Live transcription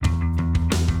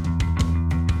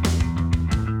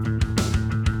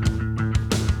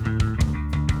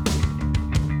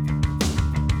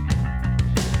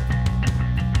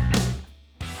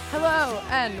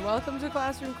again. Welcome to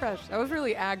Classroom Crush. That was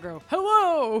really aggro.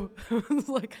 Hello! It's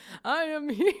like, I am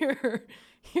here.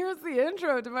 Here's the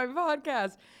intro to my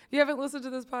podcast. If you haven't listened to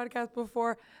this podcast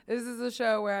before, this is a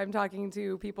show where I'm talking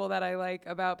to people that I like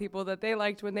about people that they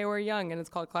liked when they were young, and it's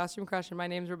called Classroom Crush, and my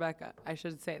name's Rebecca. I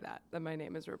should say that my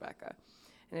name is Rebecca.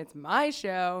 And it's my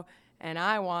show, and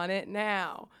I want it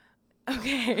now.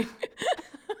 Okay.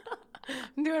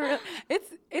 I'm doing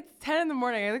it's 10 in the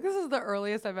morning. I think this is the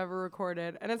earliest I've ever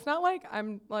recorded. And it's not like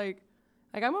I'm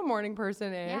I'm a morning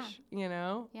person-ish, you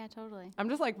know? Yeah, totally. I'm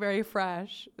just like very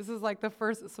fresh. This is like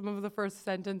some of the first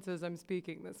sentences I'm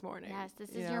speaking this morning. Yes,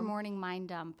 this is your morning mind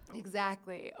dump.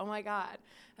 Exactly. Oh my God.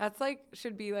 That's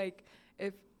should be a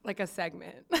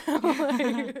segment.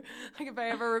 like if I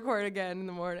ever record again in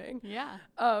the morning. Yeah.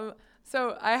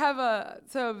 So I have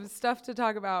some stuff to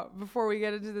talk about before we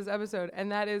get into this episode,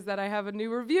 and that is that I have a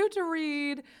new review to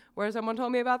read where someone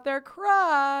told me about their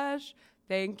crush.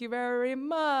 Thank you very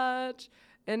much.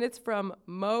 And it's from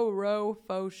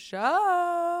Morofo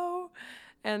Show.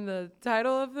 And the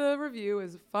title of the review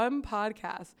is Fun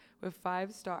Podcast with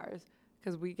 5 stars.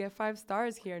 Because we get 5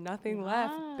 stars here. Nothing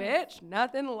less, bitch.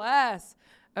 Nothing less.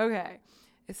 Okay.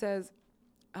 It says,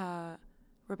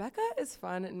 Rebecca is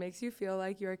fun and makes you feel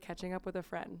like you're catching up with a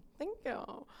friend. Thank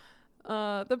you.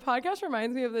 The podcast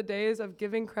reminds me of the days of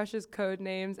giving crushes code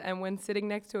names and when sitting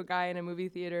next to a guy in a movie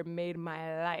theater made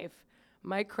my life.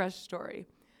 My crush story.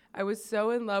 I was so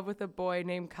in love with a boy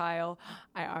named Kyle.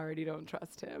 I already don't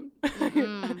trust him.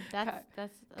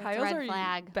 That's Kyles a red are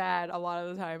flag. bad a lot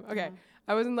of the time. Okay.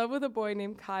 I was in love with a boy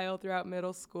named Kyle throughout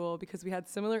middle school because we had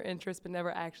similar interests but never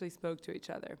actually spoke to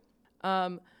each other.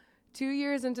 2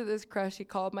 years into this crush, he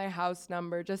called my house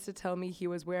number just to tell me he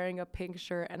was wearing a pink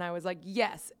shirt, and I was like,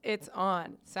 yes, it's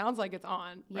on. Sounds like it's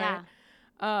on, right?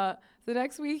 Yeah. The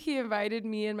next week, he invited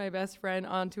me and my best friend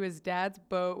onto his dad's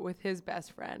boat with his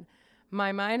best friend.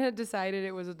 My mind had decided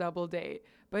it was a double date,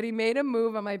 but he made a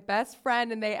move on my best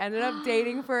friend, and they ended up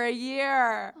dating for a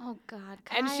year. Oh, God,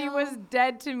 Kyle. And she was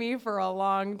dead to me for a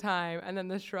long time. And then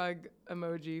the shrug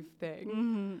emoji thing.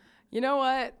 Mm-hmm. You know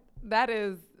what? That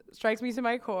strikes me to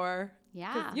my core.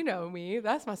 Yeah. 'Cause you know me.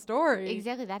 That's my story.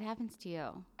 Exactly. That happens to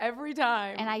you. Every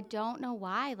time. And I don't know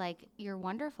why. Like, you're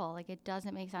wonderful. Like, it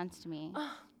doesn't make sense to me.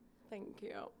 Thank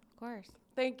you. Of course.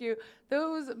 Thank you.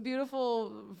 Those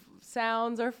beautiful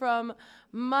sounds are from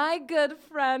my good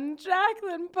friend,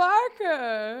 Jacqueline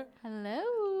Parker.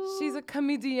 Hello. She's a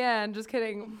comedienne. Just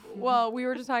kidding. Well, we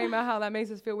were just talking about how that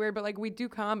makes us feel weird, but we do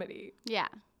comedy. Yeah.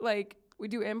 We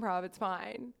do improv. It's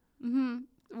fine. Mm-hmm.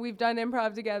 We've done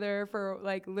improv together for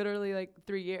literally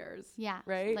 3 years. Yeah.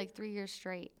 Right? 3 years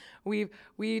straight. We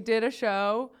did a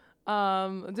show.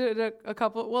 Did a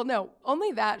couple. Well, no,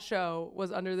 only that show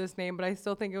was under this name, but I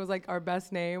still think it was our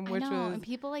best name, which I know, was. and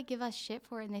people give us shit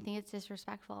for it, and they think it's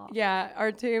disrespectful. Yeah,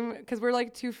 our team, because we're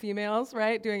 2 females,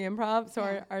 right, doing improv. So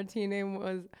Yeah. our team name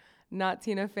was Not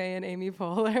Tina Fey and Amy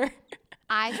Poehler.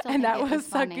 I still and think that it was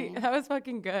funny. that was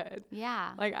fucking good.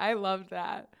 Yeah. I loved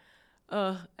that.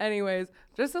 Anyways,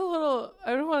 just a little.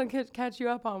 I don't want to catch you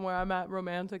up on where I'm at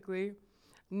romantically.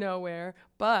 Nowhere,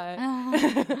 but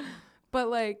but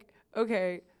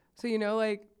okay. So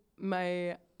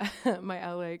my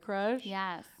my LA crush.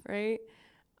 Yes. Right.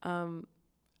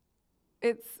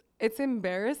 It's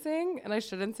embarrassing, and I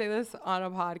shouldn't say this on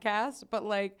a podcast, but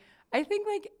I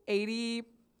think 80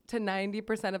 to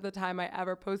 90% of the time I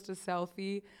ever post a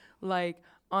selfie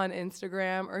on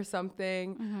Instagram or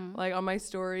something on my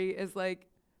story is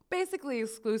basically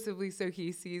exclusively so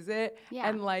he sees it. Yeah.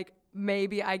 And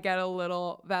maybe I get a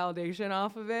little validation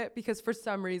off of it because for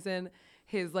some reason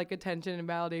his attention and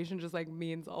validation just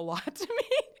means a lot to me.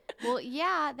 Well,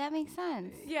 yeah, that makes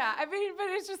sense. Yeah, I mean, but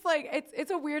it's just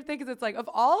it's a weird thing because it's of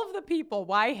all of the people,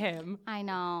 why him? I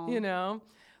know. You know?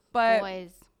 But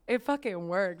Boys. it fucking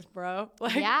works, bro.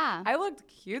 Yeah. I looked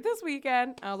cute this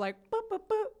weekend. I was like, boop, boop,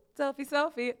 boop,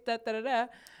 selfie, da, da, da, da.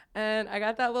 And I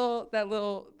got that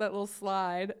little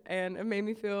slide, and it made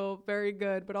me feel very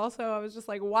good. But also, I was just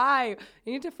like, why?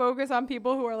 You need to focus on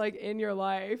people who are in your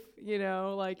life,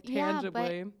 tangibly.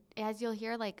 Yeah, but as you'll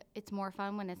hear, it's more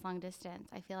fun when it's long distance.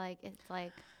 I feel like it's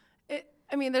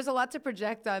I mean, there's a lot to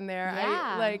project on there.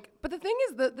 Yeah. But the thing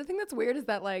is, the thing that's weird is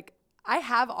that I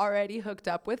have already hooked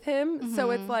up with him, so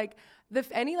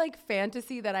it's any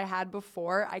fantasy that I had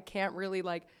before, I can't really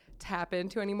tap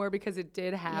into anymore because it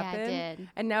did happen. Yeah, it did.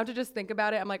 And now to just think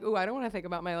about it, I'm like, ooh, I don't want to think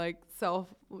about my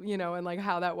self, and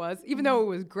how that was, even though it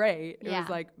was great. It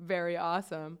was very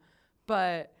awesome.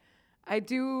 But I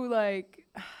do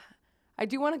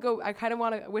want to go. I kind of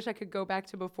wish I could go back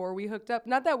to before we hooked up.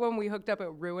 Not that when we hooked up it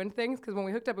ruined things, because when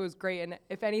we hooked up it was great, and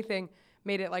if anything,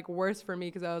 made it like worse for me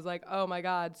because I was like, oh my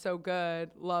God, so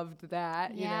good. Loved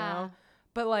that, you know?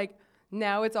 But like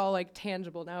now it's all like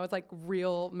tangible. Now it's like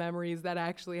real memories that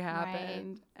actually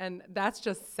happened. Right. And that's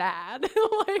just sad.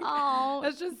 Like,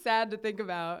 that's just sad to think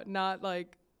about, not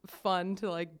like fun to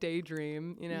like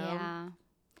daydream, you know? Yeah.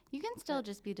 You can still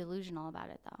just be delusional about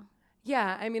it though.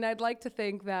 Yeah. I mean, I'd like to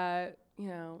think that, you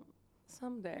know,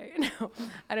 someday. No,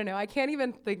 I don't know. I can't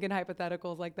even think in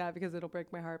hypotheticals like that because it'll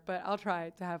break my heart, but I'll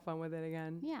try to have fun with it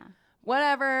again. Yeah.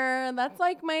 Whatever. That's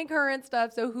like my current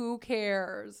stuff. So who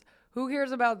cares? Who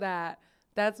cares about that?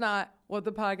 That's not what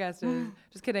the podcast is.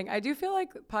 Just kidding. I do feel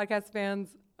like podcast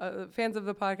fans of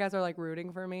the podcast are like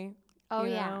rooting for me. Oh,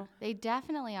 yeah. Know? They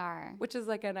definitely are. Which is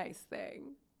like a nice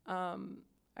thing.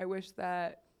 I wish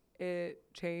that it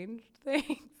changed things.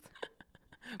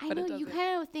 I know, you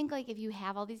kind of think like if you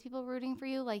have all these people rooting for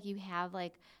you, like you have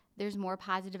like, there's more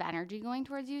positive energy going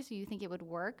towards you, so you think it would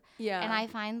work. Yeah. And I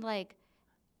find like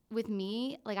with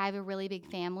me, like I have a really big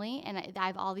family and I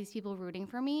have all these people rooting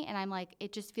for me and I'm like,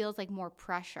 it just feels like more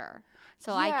pressure.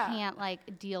 So I can't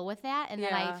like deal with that and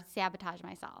then I sabotage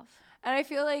myself. And I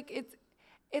feel like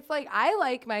it's like I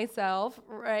like myself,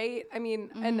 right? I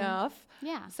mean, enough.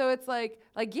 Yeah. So it's like,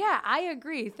 yeah, I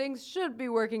agree. Things should be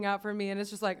working out for me. And it's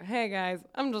just like, hey, guys,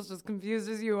 I'm just as confused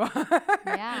as you are.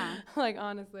 Yeah. Like,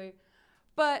 honestly.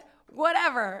 But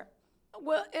whatever.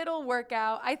 Well, it'll work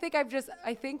out. I think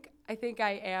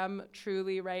I am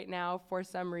truly right now, for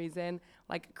some reason,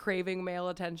 like craving male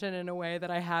attention in a way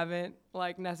that I haven't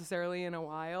like necessarily in a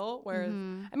while. Whereas,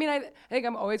 I mean, I think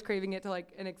I'm always craving it to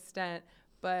like an extent.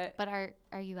 But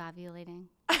are you ovulating?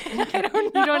 I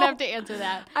don't know. You don't have to answer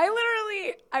that.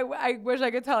 I wish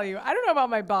I could tell you. I don't know about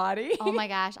my body. Oh my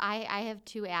gosh. I have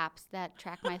 2 apps that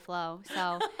track my flow.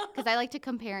 So, because I like to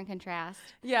compare and contrast.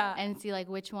 Yeah. And see like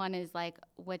which one is like,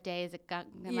 what day is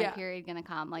my period going to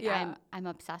come? Like I'm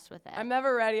obsessed with it. I'm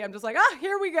never ready. I'm just like,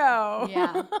 here we go.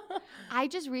 Yeah. I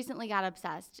just recently got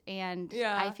obsessed and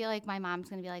I feel like my mom's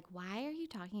going to be like, why are you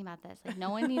talking about this? Like no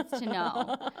one needs to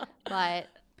know. But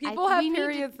people have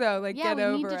periods though. Like get over it.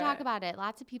 Yeah, we need to talk about it.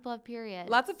 Lots of people have periods.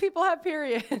 Lots of people have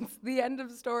periods. The end of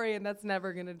story, and that's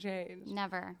never gonna change.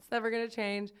 Never. It's never gonna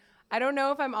change. I don't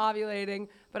know if I'm ovulating,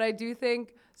 but I do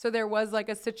think so. There was like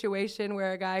a situation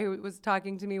where a guy who was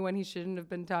talking to me when he shouldn't have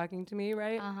been talking to me,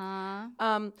 right?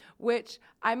 Which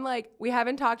I'm like, we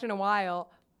haven't talked in a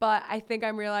while, but I think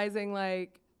I'm realizing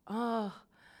like,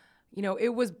 you know, it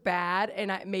was bad and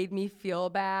it made me feel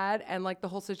bad and like the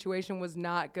whole situation was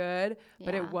not good,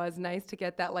 but it was nice to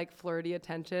get that like flirty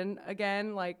attention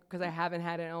again, like because I haven't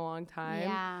had it in a long time.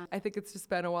 Yeah. I think it's just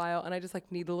been a while and I just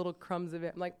like need the little crumbs of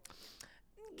it. I'm like,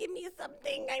 give me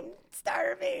something, I'm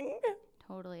starving.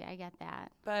 Totally, I get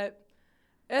that. But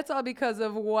it's all because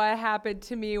of what happened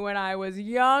to me when I was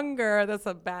younger. That's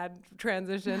a bad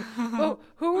transition. Well,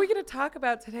 who are we going to talk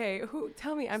about today?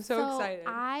 Tell me. I'm so excited.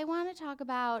 I want to talk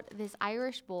about this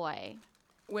Irish boy.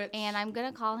 And I'm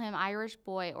going to call him Irish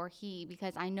boy or he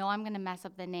because I know I'm going to mess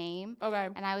up the name. Okay.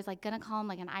 And I was like going to call him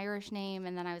like an Irish name.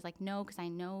 And then I was like, no, because I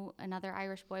know another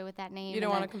Irish boy with that name. You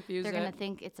don't want to confuse They're going to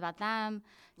think it's about them.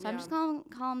 So I'm just going to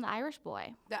call him the Irish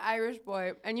boy. The Irish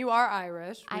boy. And you are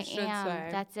Irish, we should am. say.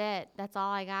 That's it. That's all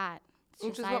I got.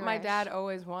 Which is what my dad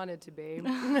always wanted to be.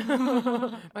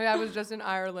 My dad was just in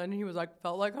Ireland. He was like,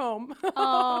 felt like home.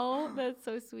 Oh, that's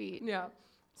so sweet. Yeah.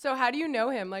 So how do you know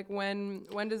him? Like when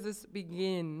does this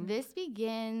begin? This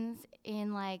begins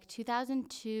in like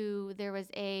 2002.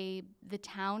 The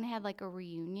town had like a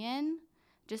reunion.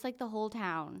 Just like the whole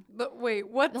town. But wait,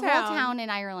 what town? The whole town in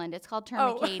Ireland. It's called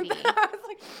Termacady.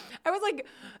 I was like,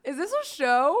 is this a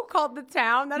show called The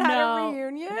Town that had a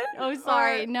reunion? Oh,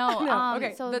 sorry. No.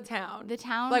 Okay, so The Town. The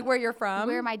town. Like where you're from?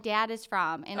 Where my dad is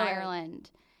from in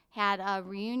Ireland. Had a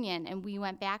reunion and we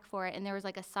went back for it and there was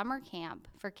like a summer camp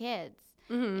for kids.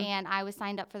 Mm-hmm. And I was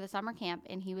signed up for the summer camp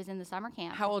and he was in the summer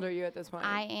camp. How old are you at this point?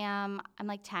 I'm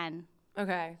like 10.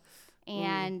 Okay.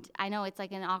 And I know it's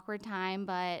like an awkward time,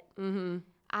 but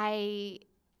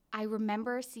I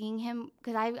remember seeing him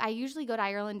because I usually go to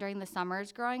Ireland during the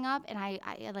summers growing up, and I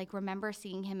like remember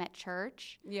seeing him at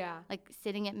church. Yeah. Like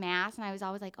sitting at mass, and I was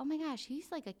always like, oh my gosh,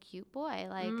 he's like a cute boy.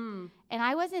 Like, and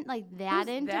I wasn't like that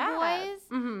into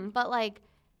boys, but like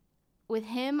with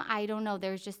him, I don't know.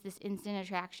 There's just this instant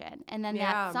attraction, and then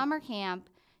that summer camp,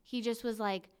 he just was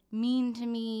like mean to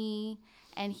me,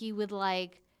 and he would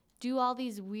like do all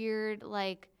these weird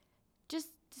like just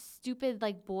stupid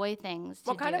like boy things.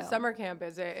 What kind of summer camp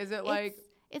is it? Is it like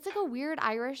It's like a weird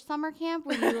Irish summer camp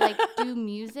where you like do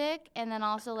music and then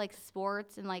also like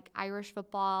sports and like Irish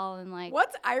football and like.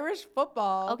 What's Irish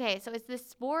football? Okay, so it's this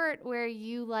sport where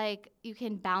you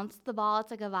can bounce the ball.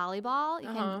 It's like a volleyball. You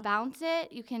can bounce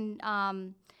it. You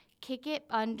can kick it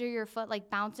under your foot, like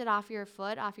bounce it off your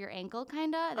foot, off your ankle,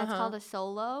 kind of. That's called a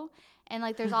solo. And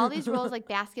like there's all these rules like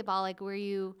basketball, like where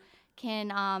you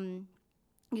can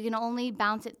only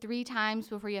bounce it 3 times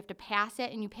before you have to pass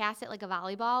it, and you pass it like a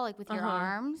volleyball, like with your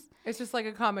arms. It's just like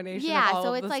a combination of all so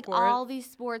of it's the like sports. all these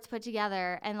sports put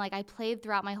together, and like I played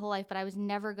throughout my whole life, but I was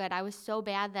never good. I was so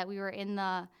bad that we were in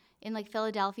like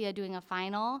Philadelphia doing a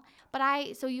final.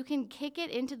 But so you can kick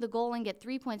it into the goal and get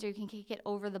 3 points, or you can kick it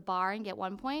over the bar and get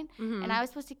 1 point. And I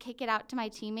was supposed to kick it out to my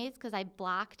teammates because I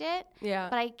blocked it. Yeah.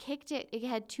 But I kicked it. It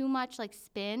had too much like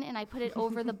spin, and I put it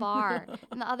over the bar,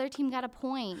 and the other team got a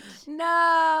point.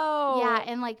 No. Yeah,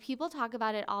 and like people talk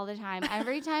about it all the time.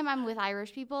 Every time I'm with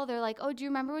Irish people, they're like, "Oh, do you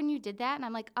remember when you did that?" And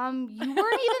I'm like, you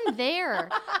weren't even there.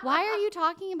 Why are you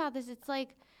talking about this? It's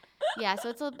like, yeah, so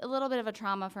it's a little bit of a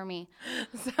trauma for me.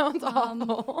 Sounds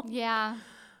awful. Yeah.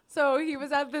 So he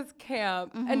was at this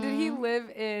camp, and did he live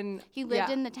in? He lived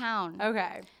in the town.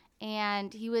 Okay.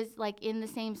 And he was like in the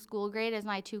same school grade as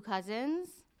my 2 cousins.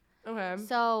 Okay.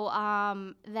 So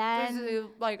then. So is he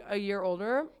like a year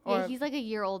older? Or? Yeah, he's like a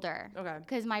year older. Okay.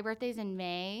 Because my birthday's in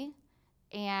May.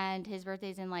 And his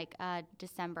birthday's in like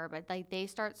December, but like they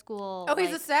start school. Oh,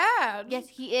 he's a Sag. Yes,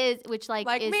 he is, which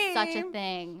like is me. such a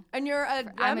thing. And you're a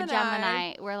Gemini. I'm a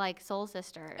Gemini. We're like soul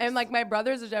sisters. And like my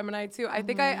brother's a Gemini too. I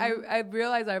think I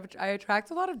realize I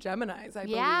attract a lot of Geminis. I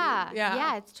believe.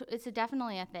 Yeah. It's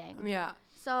definitely a thing. Yeah.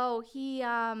 So he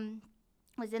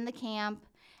was in the camp.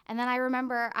 And then I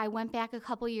remember I went back a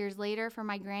couple years later for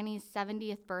my granny's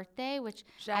 70th birthday, which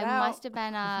shout out. Must have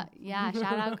been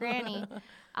shout out Granny.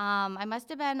 I must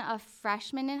have been a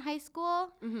freshman in high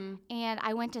school, and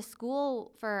I went to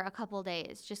school for a couple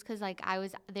days just because like I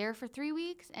was there for 3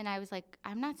 weeks, and I was like,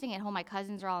 I'm not staying at home. My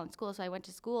cousins are all in school, so I went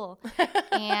to school,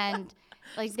 and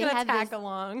like they had tag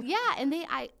along. Yeah, and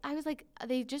I was like,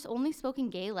 they just only spoke in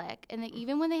Gaelic, and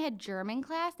even when they had German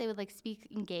class, they would like speak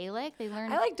in Gaelic. They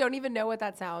learned. I like don't even know what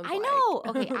that sounds. I know.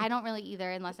 Okay, I don't really either,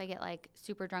 unless I get like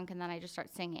super drunk and then I just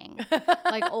start singing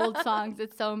like old songs.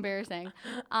 It's so embarrassing.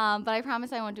 But I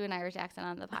promise I won't do an Irish accent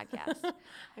on the podcast.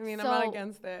 I mean, I'm not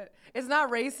against it. It's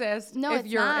not racist. No, if it's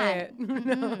you're not. it.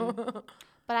 No.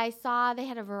 But I saw they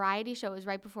had a variety show. It was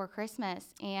right before Christmas,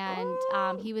 and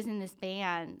he was in this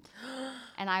band.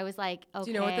 And I was like, okay.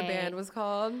 Do you know what the band was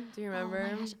called? Do you remember?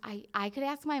 Oh my gosh, I could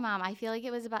ask my mom. I feel like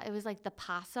it was like the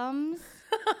Possums,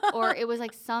 or it was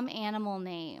like some animal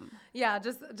name. Yeah,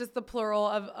 just the plural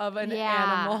of an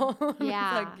animal.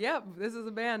 Yeah. It's like, yep, this is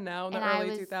a band now in the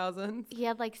early 2000s. He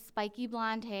had like spiky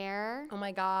blonde hair. Oh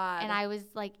my God. And I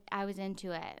was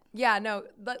into it. Yeah, no,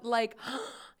 but like,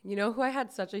 you know who I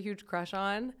had such a huge crush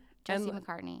on? Jesse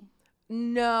McCartney.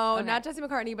 No, not Jesse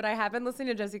McCartney, but I have been listening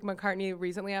to Jesse McCartney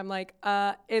recently. I'm like,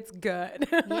 it's good.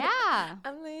 Yeah.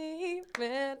 I'm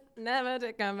leaving, never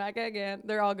to come back again.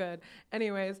 They're all good.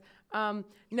 Anyways,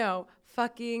 no,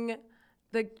 fucking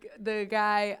the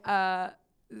guy,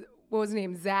 what was his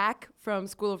name? Zach from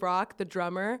School of Rock, the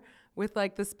drummer with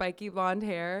like the spiky blonde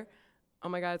hair. Oh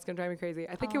my God, it's gonna drive me crazy.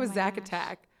 I think it was Zach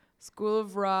Attack. School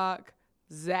of Rock,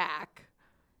 Zach.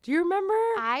 Do you remember?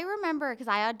 I remember because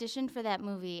I auditioned for that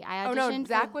movie.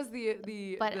 Zach was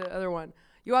the other one.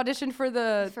 You auditioned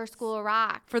for School of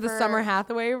Rock for the Summer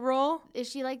Hathaway role. Is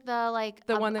she like the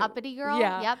one that, uppity girl?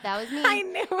 Yeah. Yep, that was me. I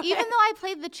knew it. Even though I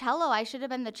played the cello, I should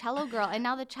have been the cello girl. And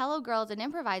now the cello girl is an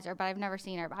improviser, but I've never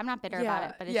seen her. But I'm not bitter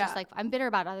about it. But it's just like I'm bitter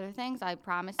about other things. I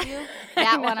promise you.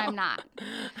 That one I'm not.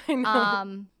 I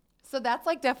know. So that's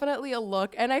like definitely a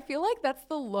look. And I feel like that's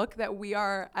the look that we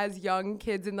are as young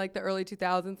kids in like the early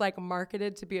 2000s, like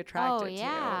marketed to be attracted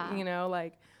to, you know,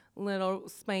 like little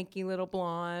spanky little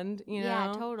blonde, you know?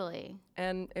 Yeah, totally.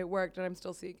 And it worked and I'm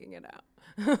still seeking it out.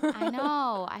 I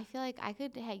know. I feel like I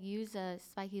could use a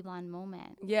spiky blonde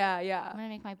moment. Yeah. I'm going to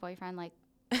make my boyfriend like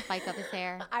spike up his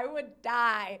hair. I would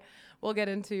die. We'll get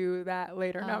into that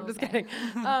later. No, I'm just kidding.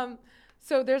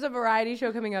 So there's a variety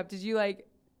show coming up. Did you like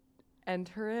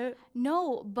enter it?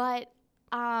 No, but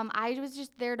I was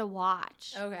just there to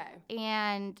watch. Okay.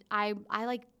 And I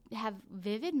like have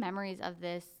vivid memories of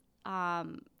this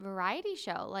variety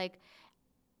show. Like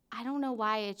I don't know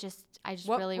why I just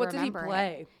really remember. What did he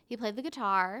play? He played the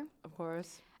guitar. Of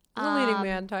course. He's a leading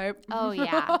man type. Oh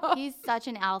yeah. He's such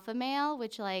an alpha male,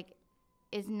 which like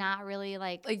is not really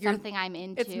like something I'm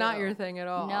into. It's not your thing at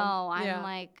all. No, I'm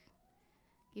like,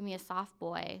 give me a soft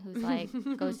boy who's like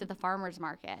goes to the farmer's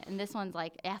market, and this one's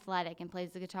like athletic and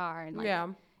plays the guitar and like,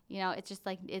 You know, it's just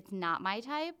like, it's not my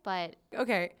type, but.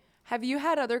 Okay. Have you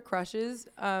had other crushes?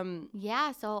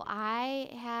 Yeah, so I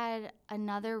had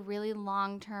another really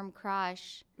long-term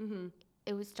crush. Mm-hmm.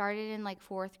 It was started in like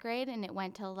 4th grade and it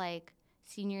went till like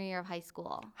senior year of high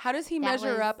school. How does he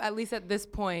measure up, at least at this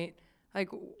point, like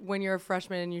when you're a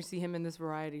freshman and you see him in this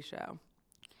variety show?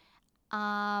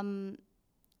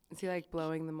 Is he like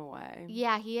blowing them away?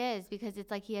 Yeah, he is, because it's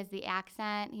like he has the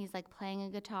accent. He's like playing a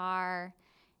guitar,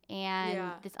 and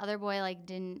this other boy like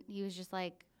didn't. He was just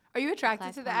like. Are you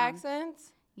attracted to the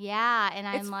accents? Yeah, and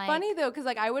I'm it's like. It's funny though, because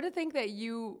like I would think that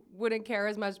you wouldn't care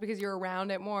as much because you're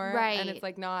around it more, right? And it's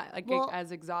like not like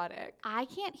as exotic. I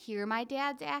can't hear my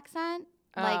dad's accent.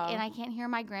 Like, and I can't hear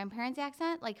my grandparents'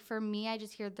 accent. Like, for me, I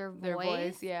just hear their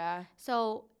voice. Yeah.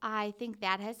 So I think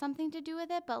that has something to do with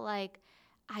it. But, like,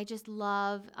 I just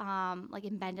love, like,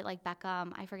 in Bend It Like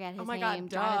Beckham. I forget his name. God,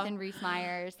 Jonathan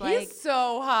Rhys-Meyers. Like, he's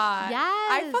so hot. Yes.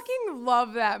 I fucking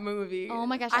love that movie. Oh,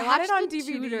 my gosh. I had watched it on the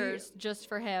DVD. Tudors just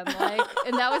for him. Like,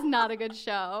 and that was not a good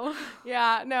show.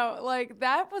 Yeah, no, like,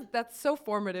 that's so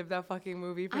formative, that fucking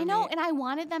movie for me. I know, and I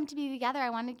wanted them to be together. I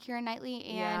wanted Keira Knightley,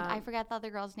 and I forget the other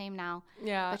girl's name now.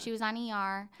 Yeah. But she was on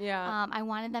ER. Yeah. I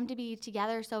wanted them to be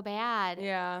together so bad.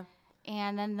 Yeah.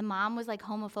 And then the mom was like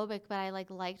homophobic, but I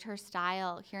like liked her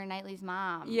style, Keira Knightley's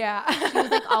mom. Yeah. She was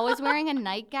like always wearing a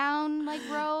nightgown like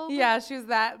robe. Yeah, she was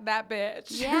that bitch.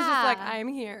 Yeah. She was just like, I'm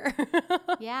here.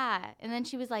 Yeah. And then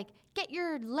she was like, get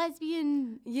your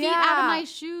lesbian feet out of my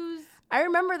shoes. I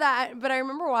remember that, but I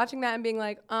remember watching that and being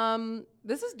like,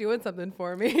 this is doing something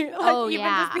for me. Like, even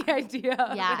just the idea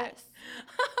of it.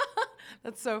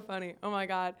 That's so funny. Oh my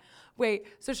God. Wait,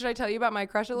 so should I tell you about my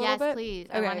crush a little bit? Yes, please.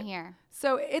 Okay. I want to hear.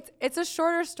 So it's a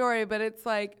shorter story, but it's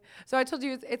like, so I told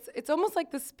you it's almost like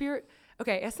the spirit.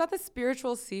 Okay, it's not the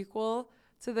spiritual sequel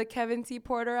to the Kevin T.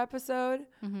 Porter episode,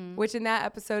 which in that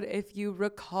episode, if you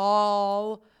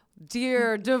recall,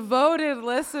 dear devoted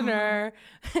listener,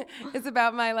 it's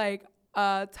about my like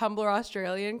Tumblr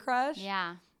Australian crush.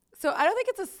 Yeah. So I don't think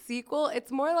it's a sequel.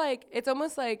 It's more like, it's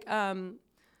almost like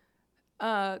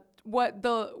what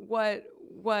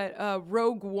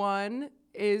Rogue One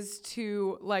is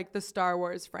to like the Star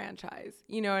Wars franchise.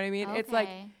 You know what I mean?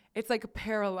 Okay. It's like a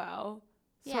parallel,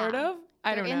 sort of.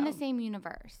 I don't know. They're in the same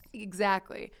universe.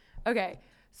 Exactly. Okay.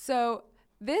 So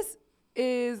this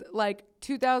is like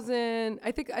 2000.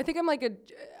 I think I'm like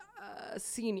a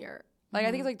senior. Like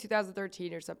I think it's like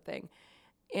 2013 or something.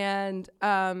 And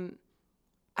I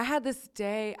had this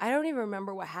day, I don't even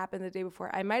remember what happened the day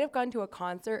before. I might have gone to a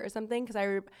concert or something, because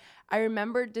I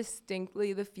remember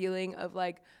distinctly the feeling of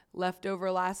like leftover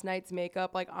last night's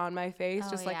makeup like on my face,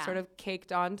 just like sort of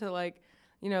caked onto like,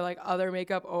 you know, like other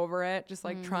makeup over it, just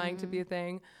like trying to be a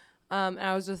thing. And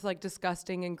I was just like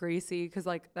disgusting and greasy, because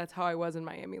like that's how I was in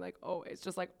Miami, like always,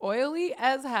 just like oily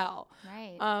as hell.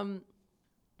 Right.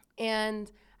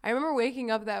 And I remember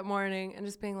waking up that morning and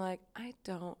just being like, I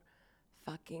don't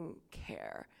fucking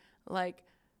care. Like,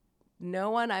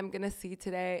 no one I'm gonna see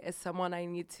today is someone I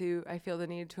feel the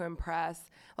need to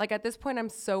impress. Like, at this point, I'm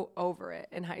so over it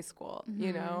in high school,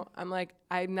 you know? I'm like,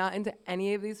 I'm not into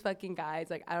any of these fucking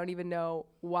guys. Like, I don't even know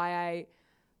why I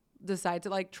decide to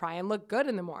like try and look good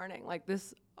in the morning. Like,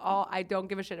 I don't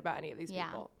give a shit about any of these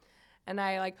people. And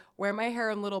I like wear my hair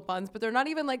in little buns, but they're not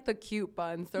even like the cute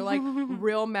buns. They're like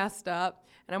real messed up.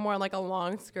 And I'm wearing like a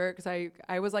long skirt, because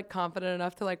I was like confident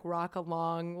enough to like rock a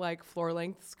long like floor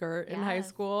length skirt in high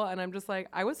school. And I'm just like,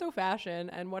 I was so fashion,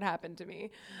 and what happened to me?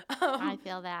 I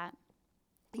feel that.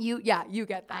 You get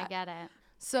that. I get it.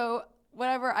 So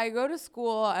whatever, I go to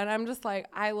school and I'm just like,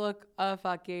 I look a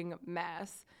fucking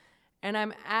mess. And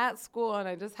I'm at school and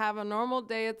I just have a normal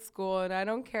day at school and I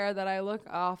don't care that I look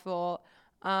awful.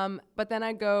 But then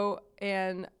I go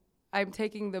and I'm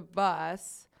taking the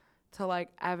bus to like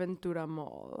Aventura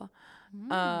Mall,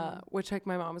 which like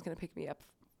my mom was going to pick me up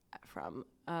from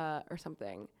or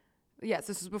something. Yes,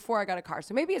 this was before I got a car.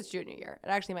 So maybe it's junior year. It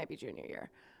actually might be junior year.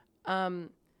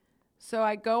 So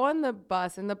I go on the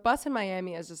bus, and the bus in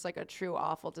Miami is just like a true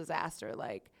awful disaster.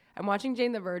 Like, I'm watching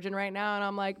Jane the Virgin right now, and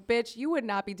I'm like, bitch, you would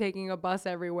not be taking a bus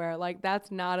everywhere. Like, that's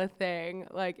not a thing.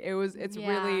 Like, it's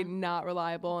really not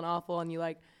reliable and awful, and you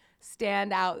like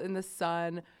stand out in the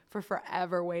sun for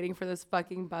forever waiting for this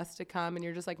fucking bus to come, and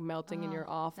you're just like melting and you're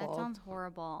awful. That sounds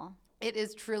horrible. It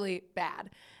is truly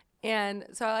bad. And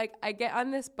so like I get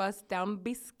on this bus down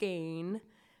Biscayne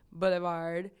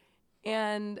Boulevard,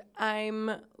 and I'm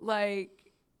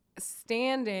like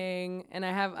standing and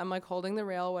I'm like holding the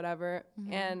rail, whatever.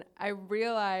 Mm-hmm. And I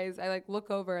realize, I like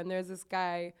look over and there's this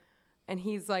guy and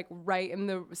he's like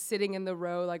sitting in the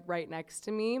row, like right next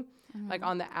to me, like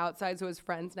on the outside. So his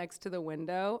friend's next to the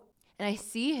window. And I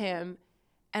see him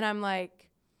and I'm like,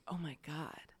 oh my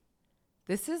God,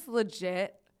 this is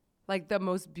legit like the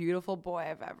most beautiful boy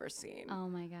I've ever seen. Oh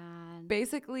my God.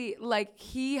 Basically, like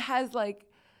he has like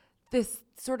this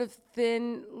sort of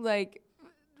thin like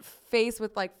face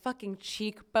with like fucking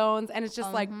cheekbones, and it's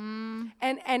just like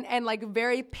and like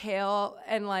very pale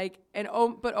and like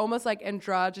but almost like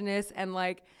androgynous, and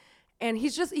like and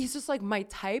he's just like my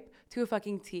type to a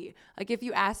fucking T. Like if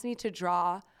you asked me to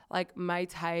draw like my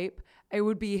type, it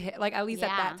would be like, at least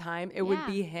at that time, it would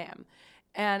be him.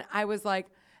 And I was like,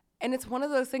 and it's one of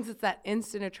those things, it's that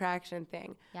instant attraction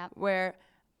thing. Yep. Where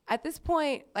at this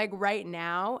point, like right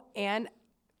now, and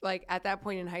like at that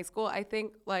point in high school, I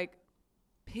think like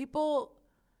people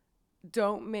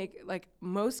don't make, like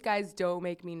most guys don't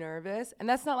make me nervous. And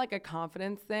that's not like a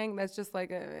confidence thing. That's just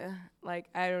like like,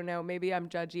 I don't know, maybe I'm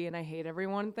judgy and I hate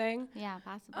everyone thing. Yeah,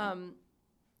 possibly.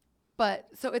 But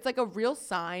so it's like a real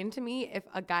sign to me if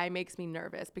a guy makes me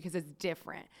nervous, because it's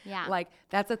different. Yeah. Like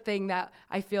that's a thing that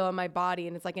I feel in my body,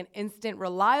 and it's like an instant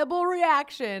reliable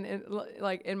reaction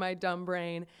in my dumb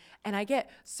brain. And I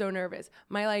get so nervous.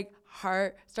 My like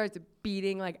heart starts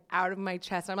beating like out of my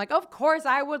chest. I'm like, of course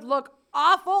I would look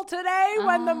awful today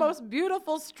when the most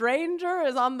beautiful stranger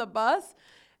is on the bus.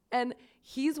 And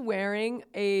he's wearing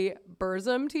a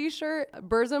Burzum t-shirt.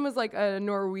 Burzum is like a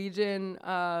Norwegian,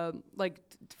 like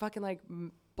fucking like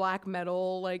black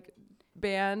metal like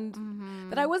band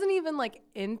that I wasn't even like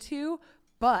into.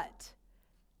 But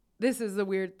this is the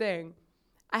weird thing.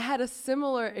 I had a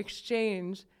similar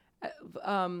exchange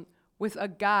with a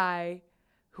guy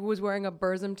who was wearing a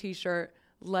Burzum t-shirt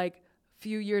like a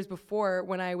few years before,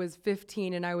 when I was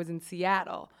 15 and I was in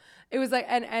Seattle. It was like,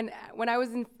 and when I was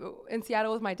in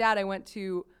Seattle with my dad, I went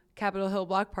to Capitol Hill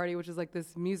Block Party, which is like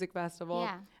this music festival.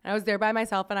 Yeah. And I was there by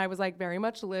myself, and I was like very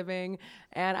much living,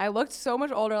 and I looked so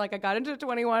much older. Like I got into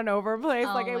 21 Over place.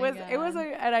 Oh like it was,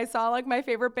 and I saw like my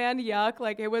favorite band Yuck.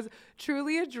 Like it was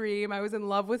truly a dream. I was in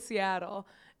love with Seattle.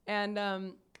 And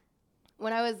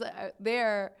when I was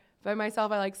there by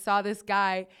myself, I like saw this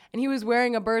guy, and he was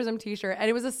wearing a Burzum t-shirt, and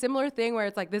it was a similar thing where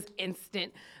it's like this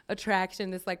instant attraction,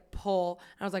 this like pull.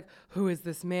 And I was like, who is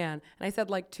this man? And I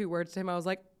said like 2 words to him. I was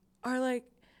like,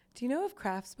 do you know if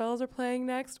Craft Spells are playing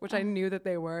next? Which I knew that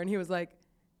they were. And he was like,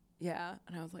 yeah.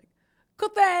 And I was like, cool,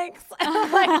 thanks. and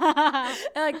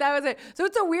like that was it. So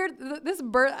it's a weird,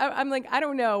 I'm like, I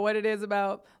don't know what it is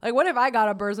about. Like, what if I got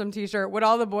a Burzum t-shirt? Would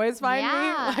all the boys find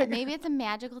me? Like, maybe it's a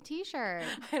magical t-shirt.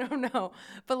 I don't know.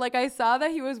 But like I saw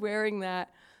that he was wearing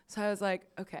that. So I was like,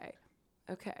 okay.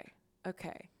 I'm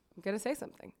going to say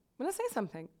something.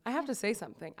 I have to say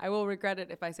something. I will regret it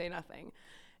if I say nothing.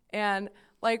 And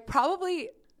like probably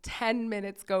 10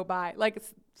 minutes go by. Like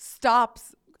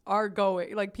stops are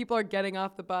going. Like people are getting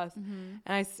off the bus.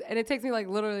 And it takes me like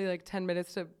literally like 10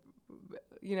 minutes to,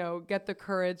 get the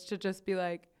courage to just be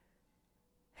like,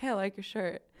 hey, I like your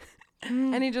shirt.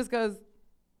 And he just goes,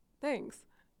 thanks.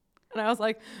 And I was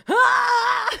like,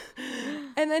 ah!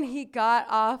 And then he got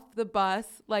off the bus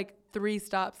like 3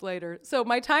 stops later. So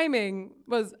my timing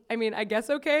was, I guess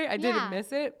okay. I didn't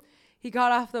miss it. He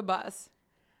got off the bus,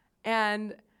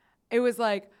 and it was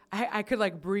like, I could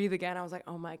like breathe again. I was like,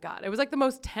 oh my God. It was like the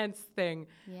most tense thing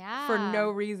for no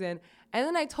reason. And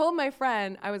then I told my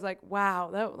friend, I was like,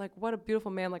 wow, what a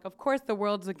beautiful man. Like, of course the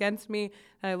world's against me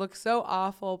and I look so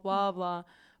awful, blah, blah.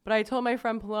 But I told my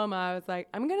friend Paloma, I was like,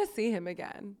 I'm going to see him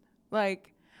again.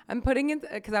 Like, I'm putting it,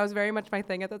 because that was very much my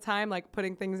thing at the time, like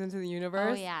putting things into the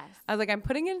universe. Oh, yes. I was like, I'm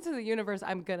putting it into the universe.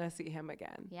 I'm going to see him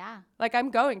again. Yeah. Like, I'm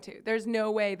going to. There's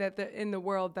no way that in the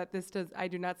world that I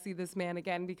do not see this man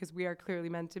again, because we are clearly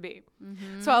meant to be.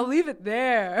 So I'll leave it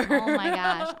there. Oh my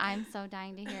gosh. I'm so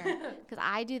dying to hear. Because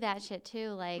I do that shit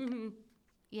too. Like,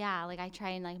 yeah, like I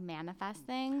try and like manifest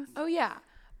things. Oh, yeah.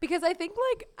 Because I think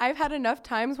like I've had enough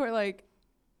times where like,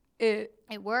 It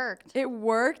worked.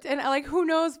 And like, who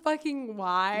knows fucking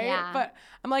why? Yeah. But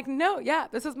I'm like, no, yeah,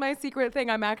 this is my secret thing.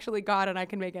 I'm actually God, and I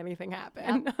can make anything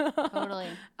happen. Yep, totally.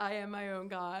 I am my own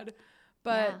God.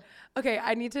 But okay,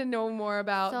 I need to know more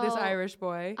about this Irish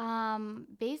boy.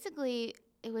 Basically,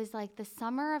 it was like the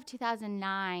summer of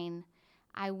 2009.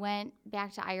 I went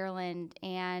back to Ireland,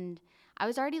 and I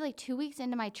was already like 2 weeks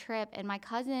into my trip, and my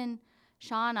cousin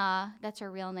Shauna, that's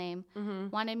her real name,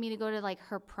 wanted me to go to like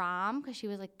her prom because she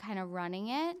was like kind of running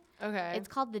it. Okay. It's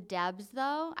called the Debs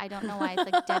though. I don't know why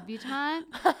it's like debutante.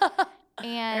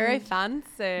 And very fancy.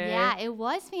 Yeah, it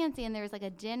was fancy, and there was like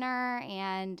a dinner,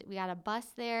 and we got a bus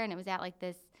there, and it was at like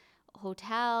this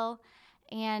hotel,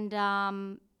 and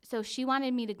so she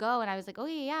wanted me to go, and I was like, oh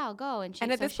yeah, I'll go. And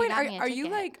at this point, are you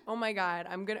like, oh my God,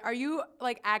 are you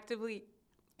like actively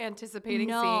anticipating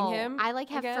No, seeing him? I like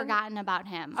have again? forgotten about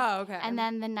him. Oh, okay. And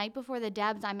then the night before the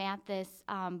Debs, I'm at this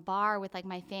bar with like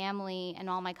my family and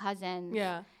all my cousins.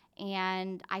 Yeah.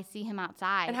 And I see him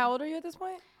outside. And how old are you at this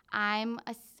point? I'm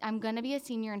gonna be a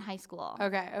senior in high school.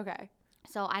 Okay.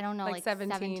 So I don't know, Like like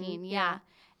 17, Yeah.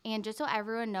 And just so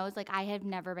everyone knows, like I have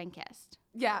never been kissed.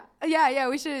 Yeah,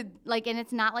 we should. Like, and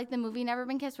it's not like the movie Never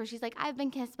Been Kissed where she's like, I've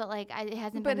been kissed, but like it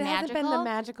hasn't been magical. But it hasn't been the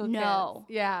magical No.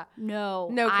 kiss. Yeah. No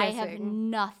I have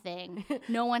nothing.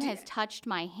 No one has touched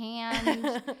my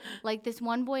hand. Like this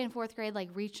one boy in 4th grade like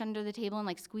reached under the table and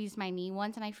like squeezed my knee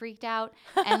once and I freaked out.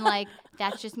 And like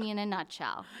that's just me in a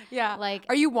nutshell. Yeah. Like,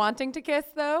 are you wanting to kiss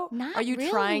though? Not Are you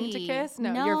really. trying to kiss?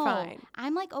 No, you're fine.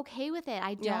 I'm like okay with it.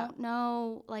 I don't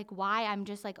know like why. I'm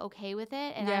just like okay with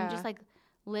it. And I'm just like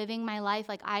living my life.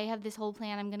 Like I have this whole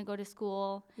plan. I'm going to go to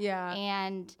school. Yeah.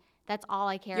 And that's all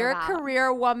I care You're about. a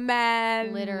career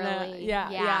woman. Literally.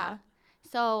 Yeah.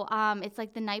 So it's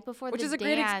like the night before Which the is a dance.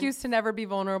 great excuse to never be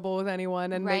vulnerable with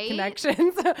anyone and make Right?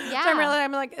 connections. Yeah. So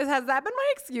I'm like, has that been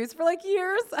my excuse for like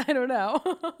years? I don't know.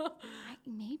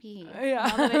 Maybe. Yeah.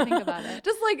 Now that I think about it.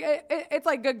 Just like it's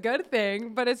like a good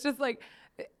thing, but it's just like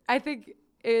I think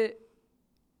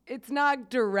it's not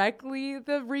directly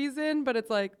the reason, but it's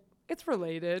like it's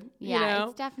related. Yeah, you know?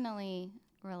 it's definitely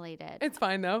related. It's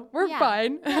fine though. We're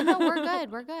fine. Yeah, no, we're good.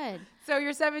 We're good. So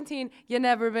you're 17. You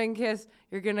never been kissed.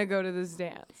 You're gonna go to this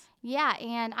dance. Yeah,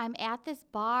 and I'm at this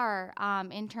bar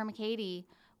in Termacady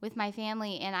with my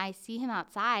family, and I see him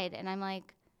outside, and I'm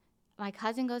like, my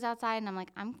cousin goes outside, and I'm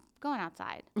like, I'm going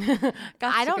outside.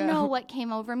 I don't know what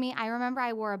came over me. I remember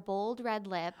I wore a bold red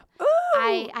lip. Ooh.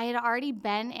 I had already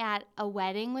been at a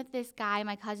wedding with this guy,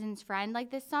 my cousin's friend, like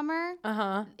this summer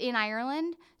in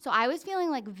Ireland. So I was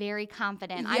feeling like very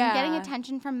confident. Yeah. I'm getting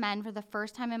attention from men for the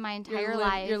first time in my entire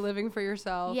life. You're living for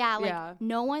yourself. Yeah, like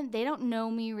no one, they don't know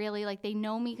me really. Like they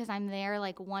know me because I'm there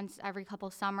like once every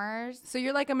couple summers. So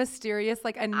you're like a mysterious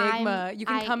like enigma. You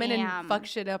can come in and fuck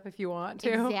shit up if you want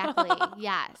to. Exactly.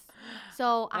 Yes.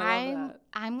 So I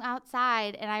I'm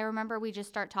outside and I remember we just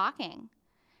start talking.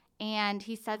 And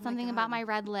he said something about my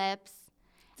red lips.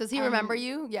 Does he remember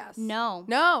you? Yes. No.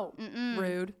 Mm-mm.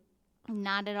 Rude.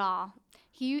 Not at all.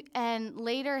 And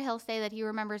later he'll say that he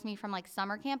remembers me from like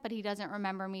summer camp, but he doesn't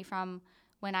remember me from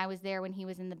when I was there when he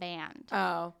was in the band.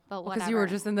 Oh. But whatever. Because you were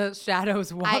just in the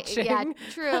shadows watching. Yeah,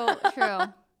 true.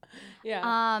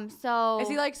 Yeah. So is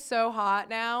he like so hot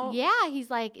now? Yeah, he's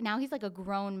like a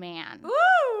grown man.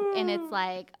 Ooh. And it's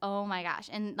like, oh my gosh.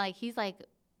 And like he's like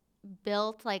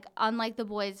built like unlike the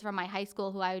boys from my high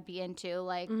school who I would be into,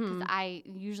 like because I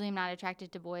usually am not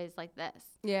attracted to boys like this.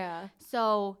 Yeah.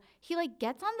 So he like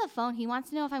gets on the phone. He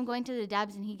wants to know if I'm going to the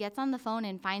Debs, and he gets on the phone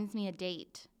and finds me a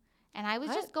date. And I was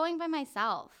just going by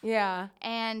myself. Yeah.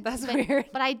 And that's weird.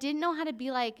 But I didn't know how to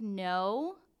be like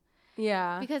no.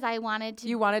 Yeah. Because I wanted to.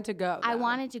 You wanted to go. I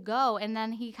wanted to go. And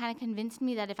then he kind of convinced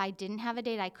me that if I didn't have a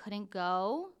date, I couldn't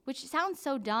go. Which sounds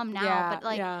so dumb now. But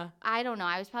like, I don't know.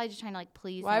 I was probably just trying to like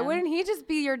please him. Why wouldn't he just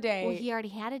be your date? Well, he already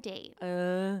had a date.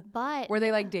 But. Were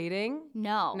they like dating?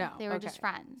 No. They were just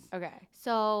friends. Okay.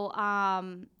 So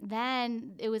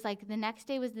then it was like the next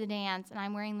day was the dance. And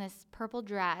I'm wearing this purple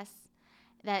dress.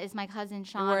 That is my cousin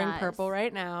Shauna's. You're wearing purple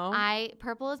right now.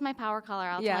 Purple is my power color.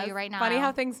 I'll tell you right now. Funny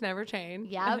how things never change.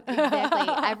 Yep,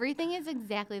 exactly. Everything is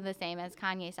exactly the same as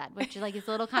Kanye said, which like is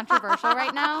a little controversial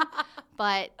right now,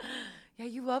 but. Yeah,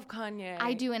 you love Kanye.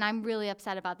 I do, and I'm really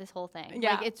upset about this whole thing.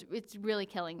 Yeah. Like, it's really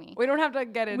killing me. We don't have to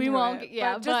get into it. We won't,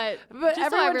 yeah, but just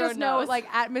everyone just knows, knows. like,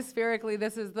 atmospherically,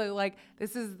 this is the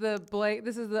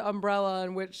umbrella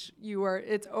in which you are,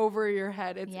 it's over your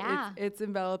head. It's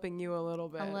enveloping you a little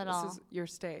bit. A little. This is your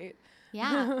state.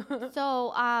 Yeah.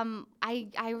 So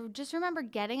I just remember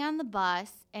getting on the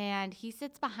bus, and he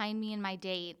sits behind me in my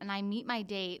date, and I meet my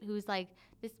date, who's like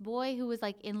this boy who was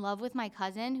like in love with my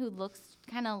cousin, who looks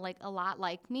kind of like a lot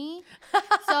like me.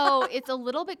 So it's a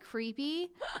little bit creepy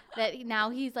that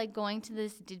now he's like going to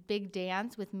this big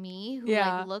dance with me, who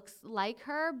like looks like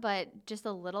her, but just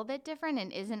a little bit different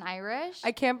and isn't Irish.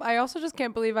 I also just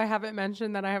can't believe I haven't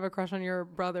mentioned that I have a crush on your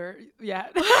brother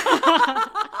yet.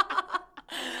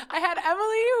 I had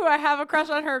Emily, who I have a crush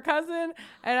on her cousin,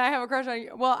 and I have a crush on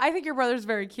you. Well, I think your brother's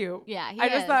very cute. Yeah, he I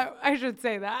is. just thought I should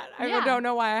say that. I don't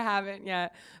know why I haven't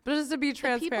yet. But just to be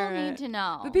transparent. The people need to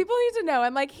know. The people need to know.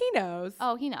 And, like, he knows.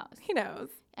 Oh, he knows. He knows.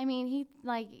 I mean, he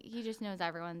just knows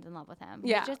everyone's in love with him.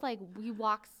 Yeah. He's just, like, he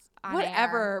walks on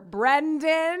whatever. air.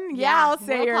 Brendan. Yeah, I'll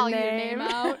say your call name. Your name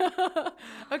out.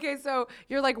 Okay, so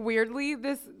you're, like, weirdly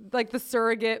this, like, the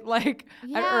surrogate, like,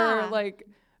 yeah. or, like,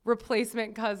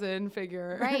 replacement cousin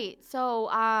figure. Right. So,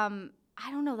 I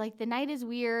don't know, like the night is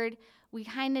weird. we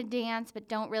kind of dance, but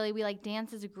don't really. We like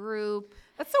dance as a group.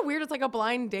 That's so weird. It's like a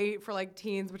blind date for like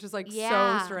teens, which is like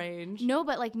so strange. No,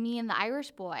 but like me and the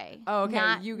Irish boy. Oh, okay.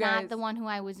 Not the one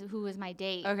who was my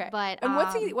date. Okay. But and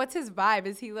what's his vibe?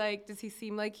 Is he like? Does he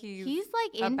seem like he's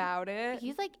like about it?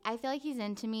 He's like, I feel like he's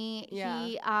into me. Yeah.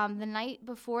 He the night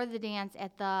before the dance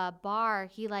at the bar,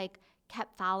 he like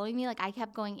kept following me. Like I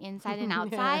kept going inside and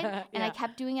outside, and I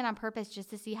kept doing it on purpose just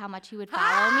to see how much he would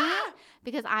follow me,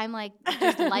 because I'm like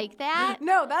just like that.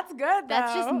 No, that's good.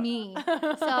 That's just me.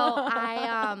 So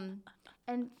I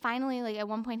and finally, like at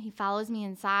one point, he follows me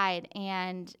inside,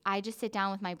 and I just sit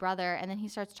down with my brother, and then he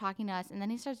starts talking to us, and then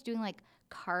he starts doing like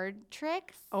card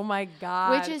tricks. Oh my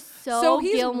God. Which is so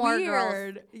he's Gilmore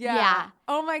weird. Girls. Yeah.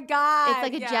 Oh my God. It's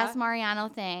like a Jess Mariano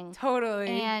thing. Totally.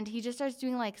 And he just starts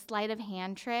doing like sleight of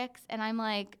hand tricks, and I'm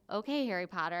like, okay, Harry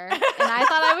Potter. And I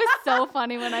thought I was so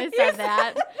funny when I said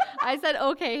that. I said,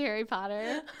 okay, Harry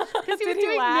Potter. Because he was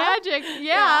doing magic.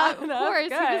 Yeah, of course.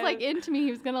 Good. He was like into me.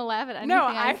 He was going to laugh at anything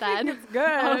I said. Think it's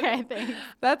good. Okay, thanks.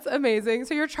 That's amazing.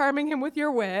 So you're charming him with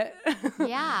your wit.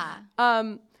 Yeah.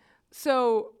 But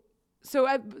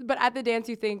at the dance,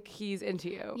 you think he's into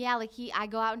you? Yeah, like I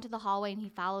go out into the hallway and he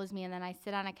follows me, and then I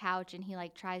sit on a couch and he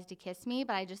like tries to kiss me,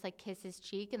 but I just like kiss his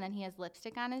cheek, and then he has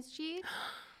lipstick on his cheek.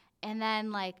 And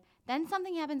then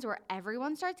something happens where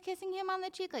everyone starts kissing him on the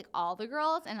cheek, like all the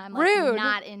girls, and I'm like Rude.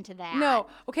 Not into that. No.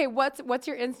 Okay, what's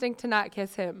your instinct to not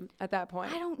kiss him at that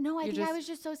point? I don't know. I think I was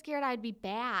just so scared I'd be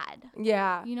bad.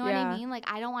 Yeah. You know what I mean? Like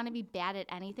I don't want to be bad at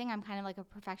anything. I'm kind of like a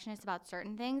perfectionist about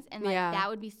certain things, and like that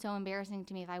would be so embarrassing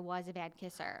to me if I was a bad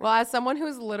kisser. Well, as someone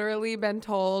who's literally been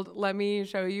told, let me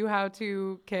show you how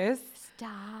to kiss.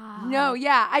 Stop. No,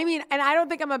 yeah. I mean, and I don't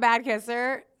think I'm a bad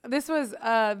kisser. This was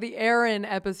the Aaron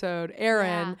episode.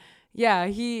 Aaron. Yeah,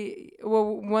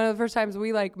 one of the first times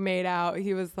we like made out,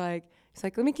 he's like,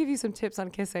 let me give you some tips on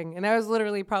kissing. And that was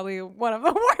literally probably one of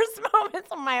the worst moments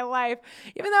of my life.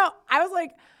 Even though I was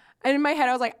like, and in my head,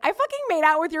 I was like, I fucking made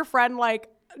out with your friend like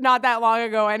not that long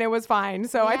ago and it was fine.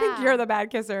 So I think you're the bad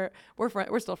kisser.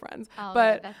 We're still friends. Oh,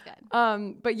 but that's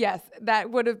good. But yes,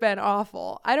 that would have been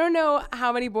awful. I don't know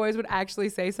how many boys would actually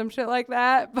say some shit like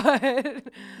that,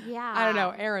 but yeah, I don't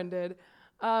know. Aaron did.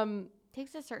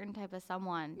 Takes a certain type of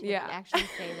someone to actually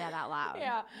say that out loud.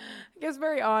 Yeah, I guess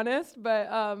very honest, but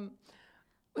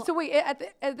so wait,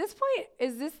 at this point,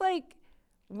 is this like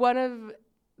one of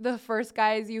the first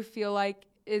guys you feel like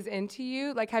is into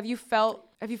you? Like, have you felt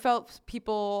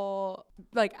people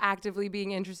like actively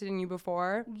being interested in you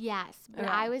before? Yes, but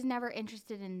I was never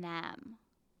interested in them.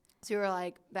 So you were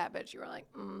like that bitch. You were like,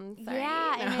 sorry.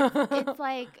 Yeah, and it's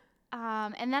like.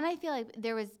 And then I feel like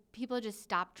people just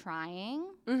stopped trying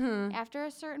after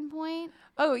a certain point.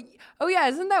 Oh yeah.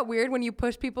 Isn't that weird when you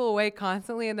push people away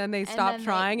constantly and then they stop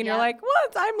trying and you're like,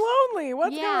 what? I'm lonely.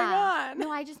 What's going on?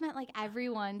 No, I just meant like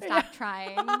everyone stopped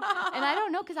trying. And I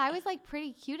don't know, because I was like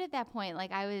pretty cute at that point.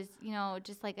 Like I was,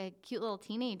 just like a cute little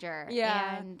teenager.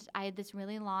 Yeah. And I had this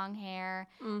really long hair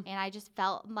and I just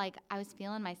felt like I was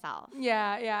feeling myself.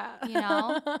 Yeah.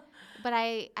 But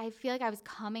I feel like I was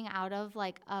coming out of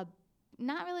like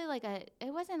not really like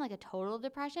it wasn't like a total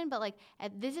depression, but like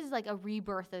this is like a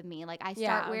rebirth of me. Like I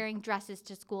start wearing dresses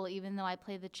to school even though I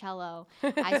play the cello.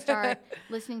 I start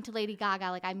listening to Lady Gaga.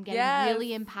 Like I'm getting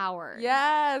really empowered.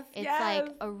 Yes. It's like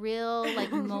a real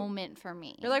like moment for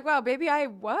me. You're like, wow, baby, I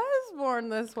was born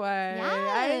this way.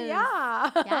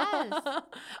 Yes. Yes.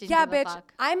 Yeah, bitch.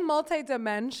 I'm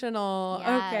multidimensional.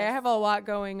 Yes. Okay, I have a lot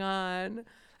going on.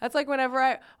 That's like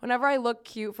whenever I look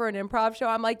cute for an improv show,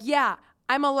 I'm like, yeah,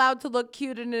 I'm allowed to look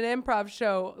cute in an improv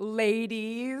show,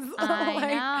 ladies.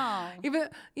 I know. Even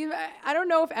I don't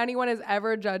know if anyone is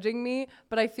ever judging me,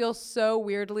 but I feel so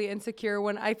weirdly insecure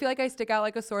when I feel like I stick out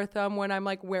like a sore thumb when I'm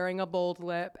like wearing a bold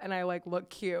lip and I like look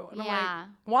cute. And I'm like,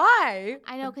 why?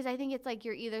 I know, because I think it's like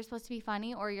you're either supposed to be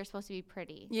funny or you're supposed to be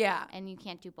pretty. Yeah. And you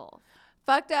can't do both.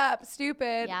 Fucked up,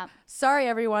 stupid. Yeah. Sorry,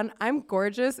 everyone. I'm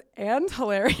gorgeous and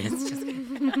hilarious. Just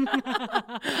kidding.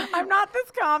 I'm not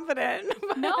this confident.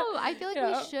 No, I feel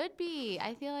like we should be.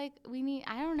 I feel like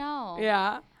I don't know.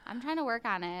 Yeah. I'm trying to work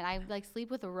on it. I like sleep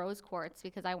with a rose quartz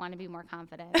because I want to be more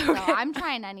confident. So I'm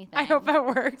trying anything. I hope that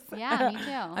works. Yeah, me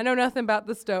too. I know nothing about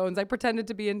the stones. I pretended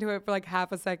to be into it for like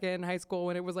half a second in high school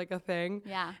when it was like a thing.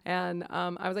 Yeah. And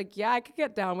I was like, yeah, I could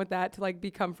get down with that to like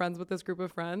become friends with this group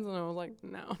of friends. And I was like,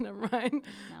 no, never mind.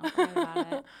 No, forget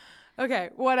about it. Okay,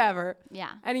 whatever.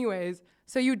 Yeah. Anyways,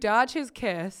 so you dodge his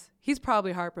kiss. He's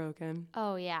probably heartbroken.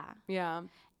 Oh, yeah. Yeah.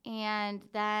 And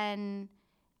then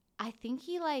I think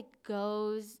he like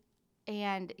goes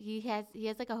and he has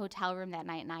like a hotel room that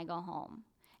night and I go home.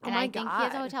 And I think he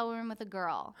has a hotel room with a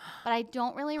girl. But I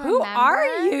don't really remember. Who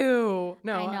are you?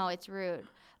 No. I know, it's rude.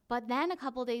 But then a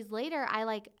couple days later, I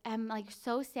like am like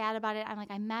so sad about it. I'm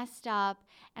like, I messed up.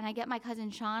 And I get my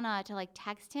cousin Shauna to like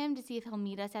text him to see if he'll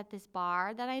meet us at this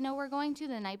bar that I know we're going to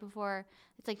the night before.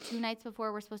 It's like 2 nights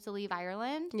before we're supposed to leave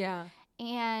Ireland. Yeah.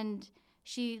 And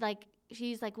she's like,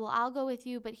 well, I'll go with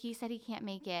you, but he said he can't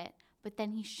make it. But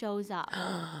then he shows up.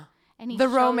 And the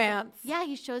romance. Yeah,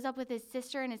 he shows up with his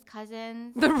sister and his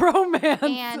cousins. The romance.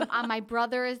 And my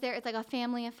brother is there. It's like a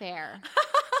family affair.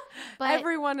 But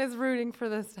everyone is rooting for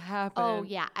this to happen. Oh,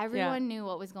 yeah. Everyone knew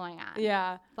what was going on.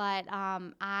 Yeah. But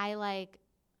I, like,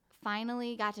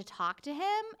 finally got to talk to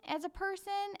him as a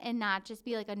person and not just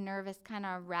be, like, a nervous kind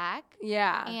of wreck.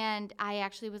 Yeah. And I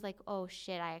actually was like, oh,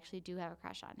 shit, I actually do have a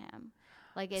crush on him.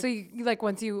 Like, so you like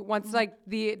once like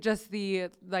the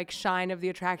like shine of the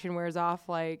attraction wears off,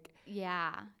 like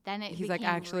yeah, then he's like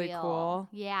actually real. Cool.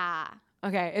 Yeah.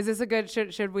 Okay, is this a good?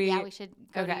 Should we? Yeah, we should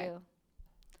go to you.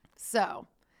 So,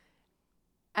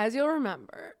 as you'll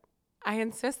remember, I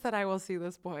insist that I will see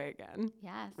this boy again.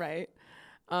 Yes. Right.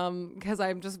 Because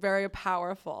I'm just very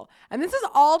powerful, and this is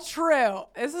all true.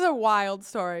 This is a wild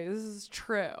story. This is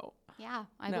true. Yeah,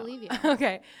 I believe you.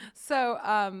 Okay, so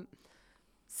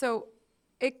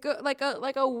it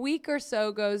like a week or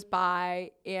so goes by,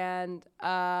 and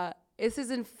this is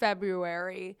in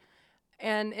February,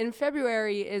 and in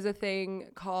February is a thing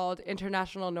called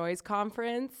International Noise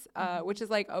Conference, which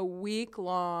is like a week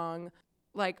long,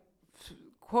 like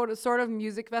quote sort of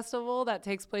music festival that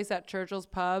takes place at Churchill's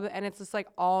Pub, and it's just like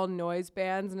all noise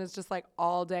bands, and it's just like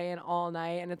all day and all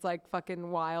night, and it's like fucking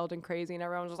wild and crazy, and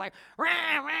everyone's just like rah,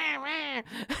 rah, rah.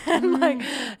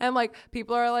 and like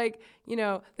people are like, you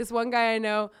know, this one guy I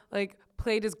know like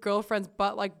played his girlfriend's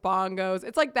butt like bongos.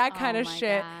 It's like that kind of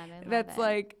shit. That's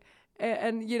like,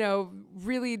 and you know,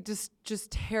 really just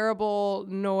terrible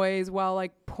noise while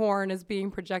like porn is being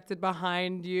projected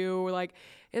behind you, like.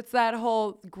 It's that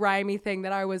whole grimy thing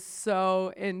that I was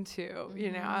so into,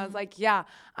 you know. I was like, yeah,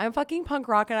 I'm fucking punk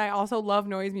rock and I also love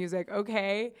noise music,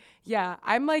 okay? Yeah,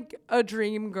 I'm like a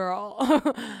dream girl.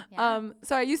 Yeah.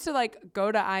 So I used to like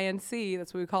go to INC,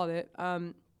 that's what we called it,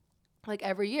 like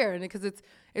every year, and because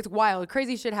it's wild,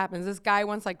 crazy shit happens. This guy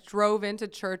once like drove into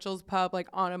Churchill's Pub like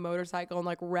on a motorcycle and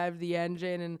like revved the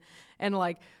engine and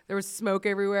like there was smoke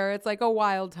everywhere. It's like a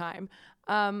wild time.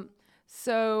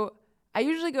 So I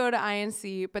usually go to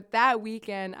INC, but that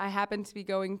weekend I happened to be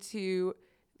going to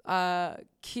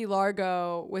Key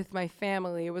Largo with my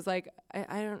family. It was like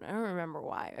I don't remember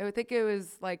why. I think it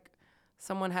was like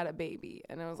someone had a baby,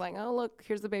 and I was like, oh look,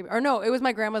 here's the baby. Or no, it was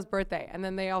my grandma's birthday, and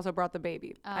then they also brought the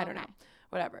baby. Oh, I don't know,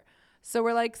 whatever. So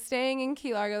we're like staying in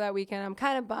Key Largo that weekend. I'm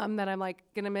kind of bummed that I'm like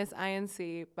gonna miss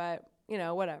INC, but you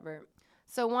know, whatever.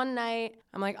 So one night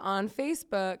I'm like on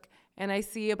Facebook. And I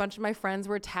see a bunch of my friends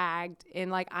were tagged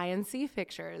in like INC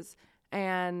pictures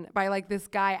and by like this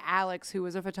guy, Alex, who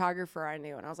was a photographer I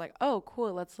knew. And I was like, oh,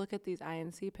 cool. Let's look at these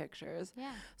INC pictures.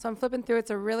 Yeah. So I'm flipping through. It's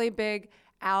a really big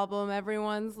album.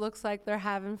 Everyone's looks like they're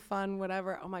having fun,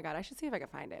 whatever. Oh my God, I should see if I can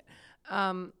find it.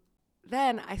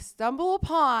 Then I stumble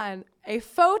upon a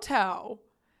photo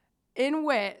in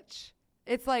which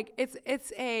it's like,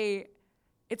 it's a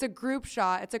group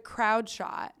shot. It's a crowd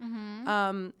shot.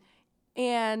 Mm-hmm.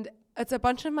 And it's a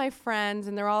bunch of my friends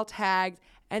and they're all tagged.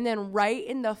 And then right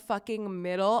in the fucking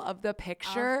middle of the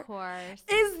picture of course.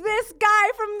 Is this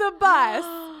guy from the bus.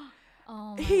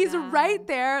 Oh my He's God. right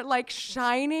there, like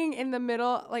shining in the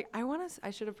middle. Like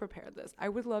I should have prepared this. I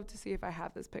would love to see if I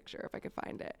have this picture, if I could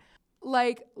find it.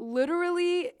 Like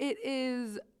literally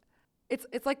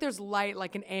it's like there's light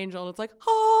like an angel. And it's like,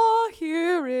 oh,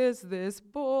 here is this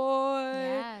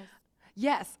boy.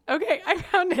 Yes. Okay, I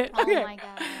found it. Okay. Oh my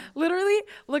God. Literally,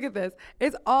 look at this.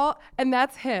 It's all, and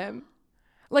that's him.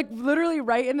 Like literally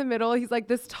right in the middle. He's like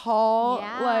this tall,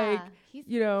 like, he's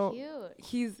you know,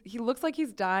 cute. He looks like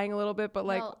he's dying a little bit, but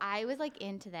like. No, I was like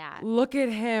into that. Look at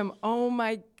him. Oh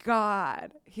my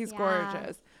God. He's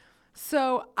gorgeous.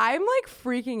 So I'm like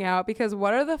freaking out because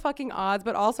what are the fucking odds?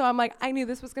 But also I'm like, I knew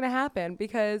this was going to happen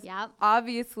because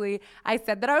obviously I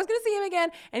said that I was going to see him again.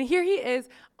 And here he is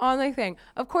on the thing.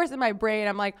 Of course, in my brain,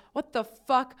 I'm like, what the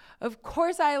fuck? Of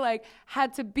course I like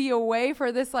had to be away for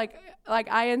this like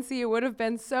INC. It would have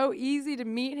been so easy to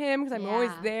meet him because I'm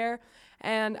always there.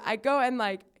 And I go and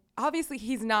like, obviously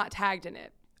he's not tagged in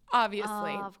it.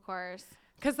 Obviously. Oh, of course.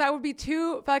 Because that would be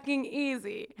too fucking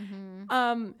easy.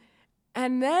 Mm-hmm.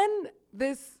 And then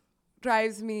this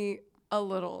drives me a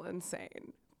little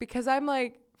insane because I'm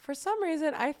like, for some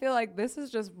reason, I feel like this is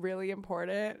just really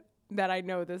important that I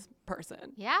know this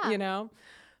person. Yeah. You know?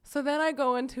 So then I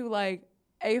go into like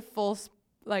a full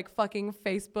like fucking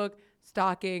Facebook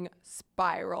stalking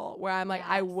spiral where I'm like,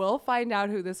 I will find out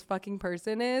who this fucking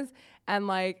person is and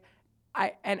like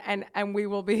we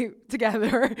will be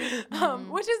together,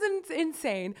 which is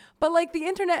insane. But like the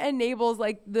internet enables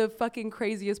like the fucking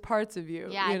craziest parts of you.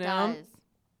 Yeah, you it know? does.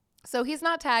 So he's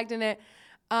not tagged in it.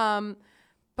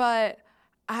 But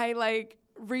I like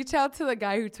reach out to the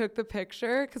guy who took the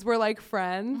picture because we're like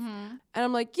friends. And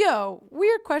I'm like, yo,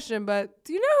 weird question, but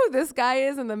do you know who this guy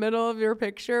is in the middle of your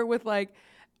picture with like,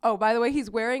 oh, by the way,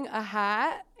 he's wearing a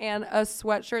hat and a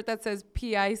sweatshirt that says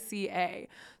PICA.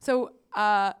 So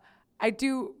I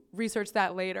do research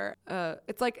that later.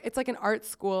 It's like an art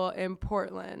school in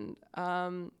Portland.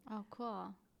 Oh,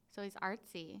 cool. So he's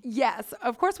artsy. Yes,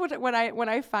 of course. When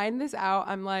I find this out,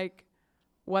 I'm like,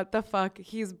 what the fuck?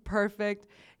 He's perfect.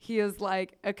 He is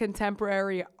like a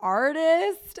contemporary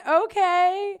artist.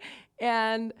 Okay.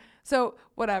 And so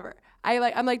whatever.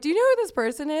 I'm like, do you know who this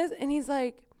person is? And he's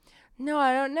like, no,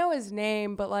 I don't know his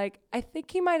name, but like, I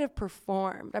think he might have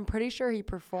performed. I'm pretty sure he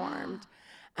performed.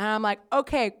 And I'm like,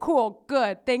 okay, cool,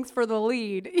 good. Thanks for the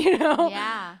lead, you know?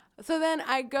 Yeah. So then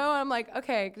I'm like,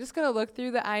 okay, just gonna look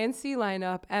through the INC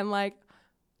lineup and like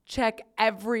check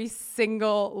every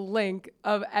single link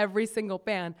of every single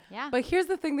band. Yeah. But here's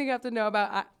the thing that you have to know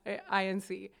about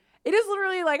INC. It is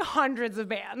literally like hundreds of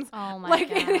bands. Oh my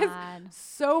God. It is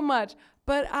so much.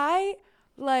 But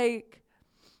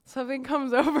something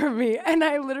comes over me and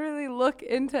I literally look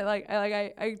into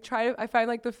I find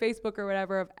like the Facebook or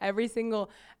whatever of every single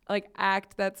like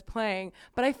act that's playing,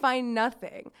 but I find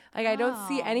nothing. Like I don't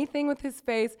see anything with his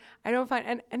face. I don't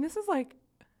find, and this is like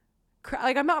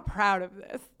I'm not proud of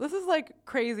this. This is like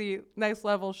crazy next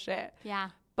level shit. Yeah.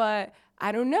 But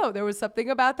I don't know. There was something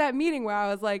about that meeting where I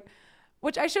was like,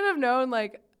 which I should have known,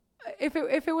 like, if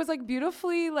it was like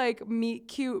beautifully like meet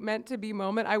cute meant to be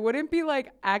moment, I wouldn't be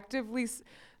like actively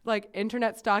like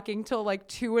internet stalking till like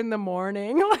 2 a.m.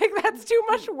 Like that's too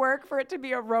much work for it to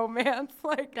be a romance.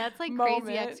 Like that's like moment.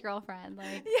 Crazy Ex-Girlfriend.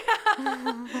 Like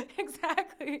yeah,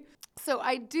 exactly. So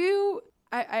I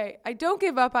don't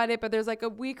give up on it, but there's like a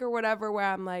week or whatever where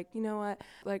I'm like, you know what,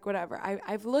 like whatever.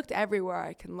 I've looked everywhere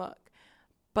I can look,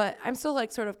 but I'm still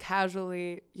like sort of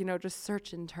casually, you know, just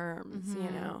searching terms,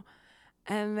 you know.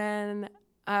 And then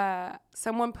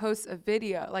someone posts a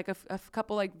video, like a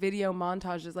couple like video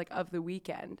montages like of the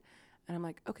weekend. And I'm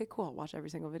like, okay, cool. I'll watch every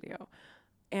single video.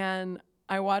 And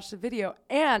I watched the video.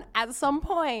 And at some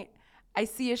point, I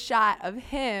see a shot of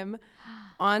him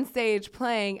on stage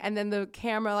playing. And then the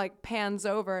camera like pans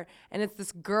over. And it's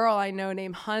this girl I know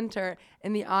named Hunter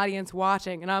in the audience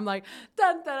watching. And I'm like,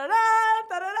 dun, dun, dun,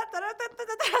 dun, dun, dun, dun, dun,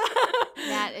 dun.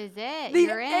 That is it.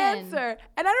 You're answer.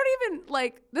 And I don't even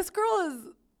like, this girl is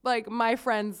like my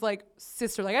friend's like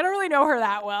sister. Like I don't really know her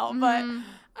that well, but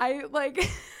I like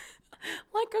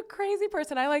like a crazy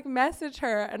person. I like message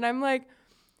her and I'm like,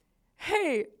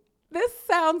 hey, this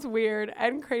sounds weird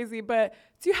and crazy, but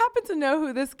do you happen to know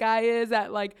who this guy is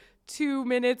at like 2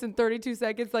 minutes and 32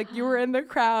 seconds? Like you were in the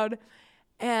crowd.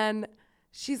 And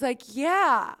she's like,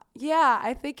 yeah,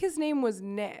 I think his name was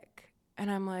Nick. And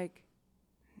I'm like,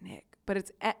 Nick, but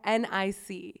it's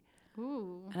N-I-C.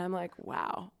 Ooh. And I'm like,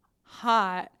 wow.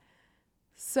 Hot.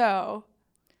 So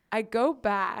I go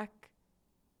back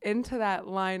into that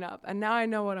lineup and now I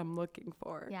know what I'm looking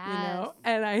for. Yes. You know?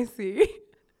 And I see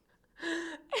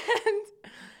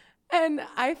and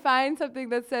I find something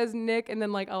that says Nick and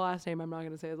then like a last name. I'm not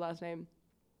gonna say his last name.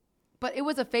 But it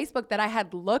was a Facebook that I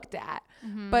had looked at.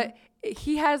 But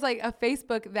he has like a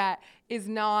Facebook that is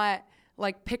not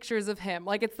like pictures of him.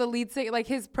 Like it's the lead singer, like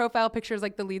his profile picture is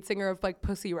like the lead singer of like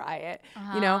Pussy Riot,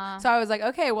 you know? So I was like,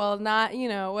 okay, well not, you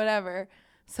know, whatever.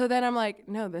 So then I'm like,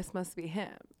 no, this must be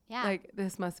him. Yeah. Like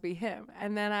this must be him.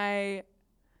 And then I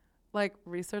like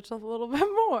researched a little bit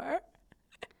more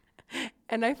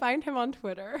and I find him on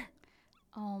Twitter.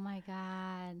 Oh my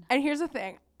God. And here's the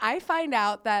thing. I find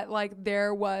out that like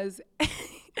there was,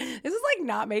 this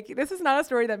is not a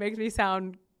story that makes me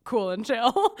sound cool and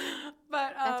chill.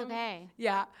 But that's okay.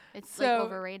 Yeah. It's like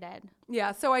overrated.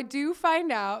 Yeah. So I do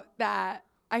find out that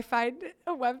I find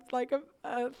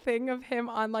a thing of him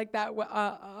on like that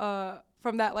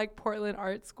from that like Portland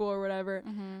art school or whatever.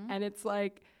 And it's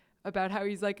like about how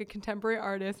he's like a contemporary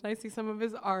artist and I see some of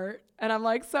his art and I'm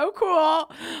like, so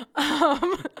cool.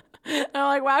 And I'm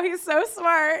like, wow, he's so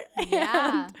smart.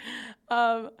 Yeah.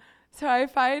 And, so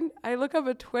I look up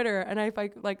a Twitter and I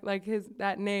find like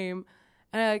that name.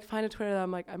 And I like find a Twitter that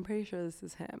I'm like, I'm pretty sure this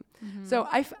is him. So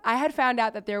I had found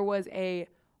out that there was a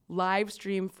live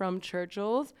stream from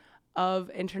Churchill's of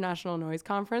International Noise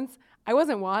Conference. I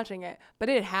wasn't watching it, but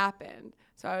it happened.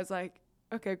 So I was like,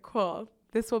 okay, cool.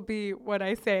 This will be what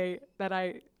I say that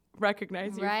I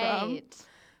recognize you from. Right.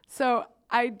 So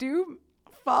I do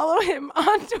follow him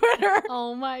on Twitter.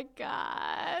 Oh my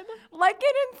God. Like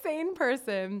an insane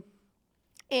person.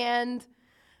 And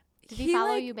did he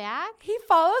follow you back? He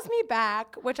follows me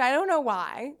back, which I don't know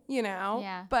why,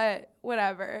 Yeah. but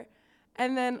whatever.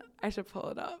 And then I should pull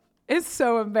it up. It's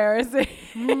so embarrassing.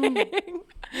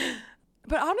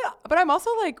 But I'm also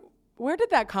like, where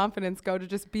did that confidence go to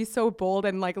just be so bold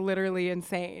and like literally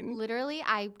insane? Literally,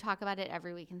 I talk about it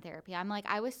every week in therapy. I'm like,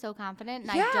 I was so confident and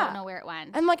I don't know where it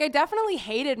went. And like, I definitely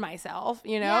hated myself,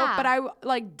 but I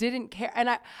like didn't care. And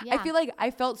I feel like I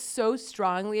felt so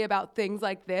strongly about things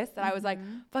like this that I was like,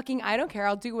 fucking, I don't care.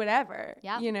 I'll do whatever,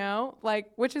 like,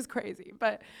 which is crazy.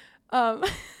 But,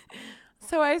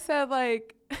 so I said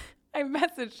like, I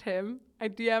messaged him, I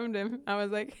DM'd him. I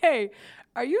was like, hey,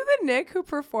 are you the Nick who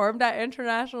performed at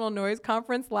International Noise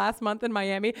Conference last month in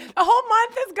Miami? A whole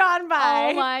month has gone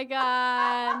by. Oh my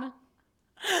God. And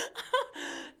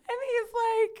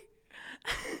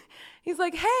he's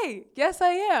like, hey, yes,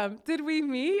 I am. Did we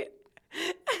meet?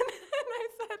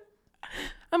 And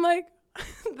I'm like,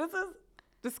 this is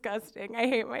disgusting. I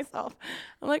hate myself.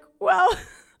 I'm like, well,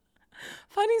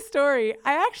 funny story.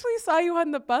 I actually saw you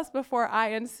on the bus before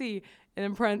INC. And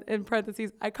in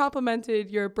parentheses, I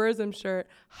complimented your Burzum shirt.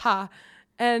 Ha.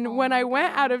 And when I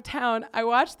went out of town, I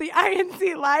watched the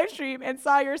INC live stream and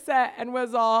saw your set and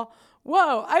was all,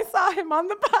 whoa, I saw him on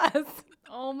the bus.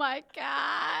 Oh my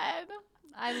God.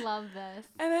 I love this.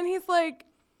 And then he's like,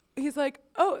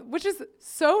 oh, which is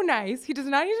so nice. He does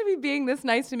not need to be being this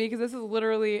nice to me because this is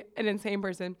literally an insane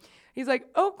person. He's like,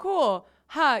 oh, cool.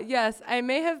 Yes, I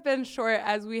may have been short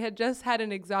as we had just had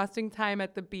an exhausting time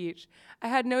at the beach. I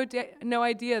had no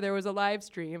idea there was a live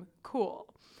stream.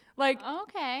 Cool. Like,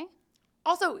 okay.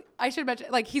 Also, I should mention,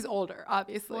 like, he's older,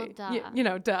 obviously. Well,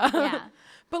 duh. Duh. Yeah.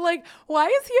 But, like, why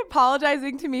is he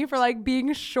apologizing to me for, like,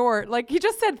 being short? Like, he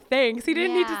just said thanks. He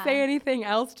didn't need to say anything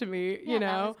else to me, you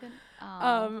know?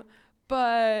 That was good.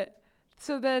 But...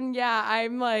 So then,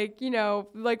 I'm like,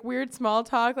 like weird small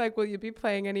talk, like, will you be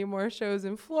playing any more shows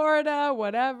in Florida,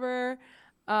 whatever.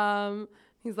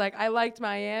 He's like, I liked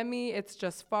Miami. It's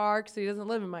just far because he doesn't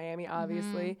live in Miami,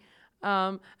 obviously.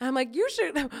 And I'm like, you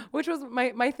should, which was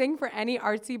my thing for any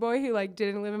artsy boy who like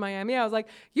didn't live in Miami. I was like,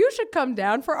 you should come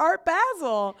down for Art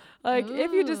Basel. Like,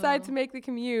 if you decide to make the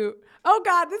commute. Oh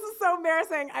God, this is so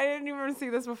embarrassing. I didn't even see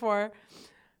this before.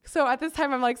 So at this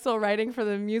time, I'm like still writing for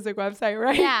the music website,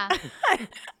 right? Yeah.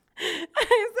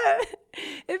 I said,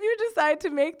 if you decide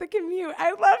to make the commute,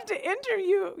 I'd love to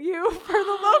interview you for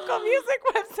the local music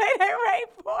website I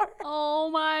write for.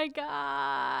 Oh my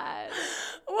God.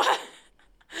 What?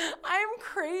 I'm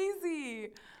crazy.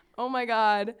 Oh my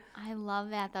God. I love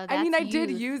that though. I mean, I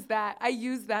did use that. I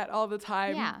use that all the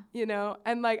time,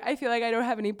 and like, I feel like I don't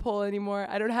have any pull anymore.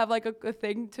 I don't have like a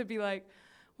thing to be like,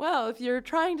 well, if you're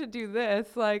trying to do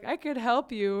this, like, I could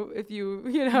help you if you,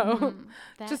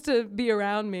 just to be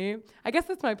around me. I guess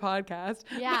that's my podcast.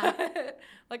 Yeah.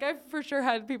 Like, I've for sure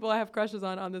had people I have crushes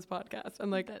on this podcast. And,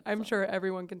 like, I'm sure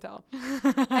everyone can tell.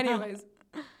 Anyways,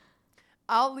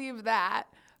 I'll leave that.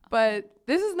 But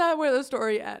this is not where the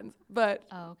story ends. But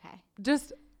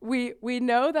just, we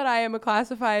know that I am a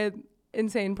classified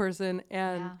insane person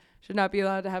and should not be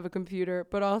allowed to have a computer.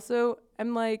 But also,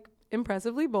 I'm, like,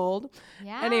 impressively bold.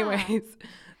 Yeah. Anyways,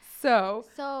 so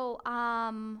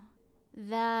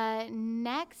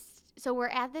we're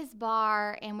at this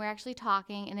bar and we're actually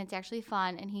talking and it's actually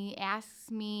fun, and he asks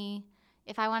me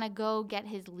if I want to go get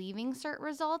his leaving cert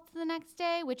results the next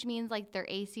day, which means like their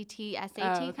ACT,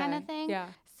 SAT kind of thing. Yeah.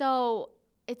 So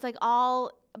it's like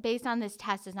all based on this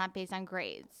test, is not based on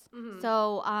grades. Mm-hmm.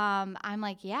 So I'm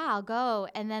like, yeah, I'll go.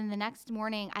 And then the next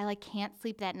morning I like can't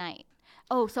sleep that night.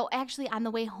 Oh, so actually on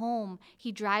the way home,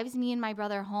 he drives me and my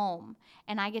brother home,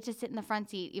 and I get to sit in the front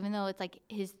seat, even though it's like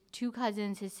his two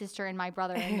cousins, his sister, and my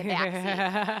brother in the back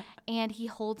seat. And he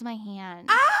holds my hand.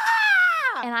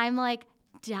 Ah! And I'm like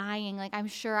dying. Like, I'm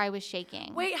sure I was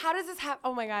shaking. Wait, how does this happen?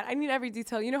 Oh my God, I need every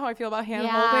detail. You know how I feel about hand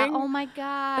holding? Yeah, oh my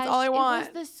God. That's all I want.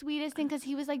 It was the sweetest thing because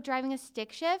he was like driving a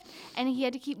stick shift, and he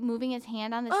had to keep moving his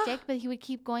hand on the stick, but he would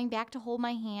keep going back to hold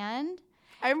my hand.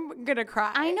 I'm going to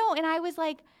cry. I know, and I was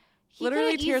like, he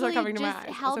literally tears are coming to my eyes. He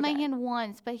just held my hand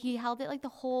once, but he held it like the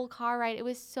whole car ride. It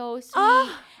was so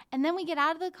sweet. And then we get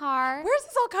out of the car. Where's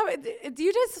this all coming? Do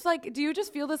you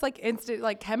just feel this like instant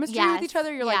like chemistry with each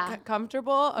other? You're like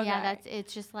comfortable? Okay. Yeah,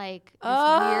 it's just like this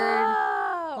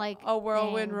weird, like a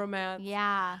whirlwind thing. romance.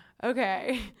 Yeah.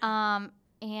 Okay.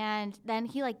 And then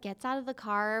he like gets out of the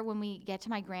car when we get to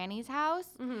my granny's house,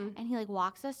 and he like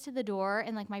walks us to the door,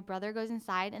 and like my brother goes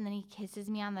inside, and then he kisses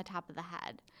me on the top of the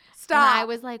head. Stop. And I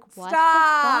was like, what the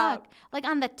fuck? Like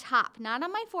on the top, not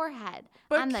on my forehead.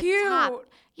 But on the cute. top.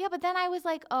 Yeah, but then I was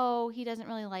like, oh, he doesn't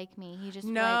really like me. He just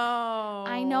no. like,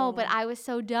 I know, but I was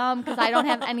so dumb because I don't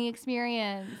have any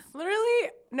experience. Literally,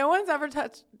 no one's ever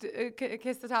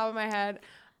kissed the top of my head.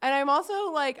 And I'm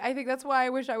also like, I think that's why I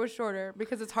wish I was shorter,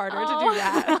 because it's harder to do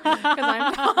that. Because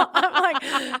I'm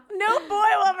like, no boy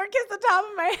will ever kiss the top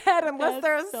of my head unless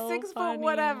they're so 6 funny. foot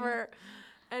whatever.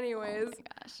 Anyways, Oh my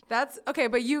gosh. that's okay,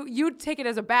 but you take it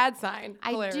as a bad sign.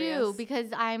 I do, because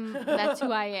that's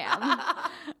who I am.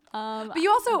 But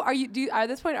you also at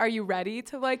this point, are you ready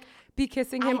to like be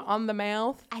kissing him on the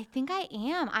mouth? I think I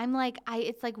am. I'm like,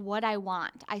 it's like what I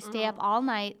want. I stay up all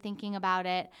night thinking about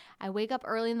it. I wake up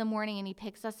early in the morning and he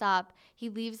picks us up. He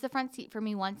leaves the front seat for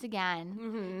me once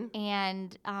again.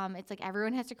 And it's like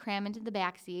everyone has to cram into the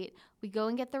back seat. We go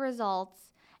and get the results,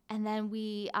 and then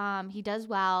he does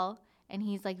well, and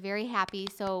he's like very happy.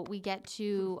 So we get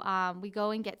to, we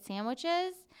go and get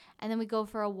sandwiches, and then we go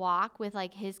for a walk with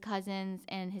like his cousins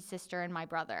and his sister and my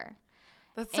brother.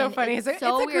 That's so funny. It's it's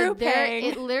so a weird. group hang.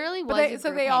 It literally was.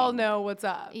 So they all know what's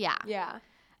up. Yeah. Yeah.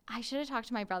 I should have talked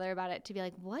to my brother about it to be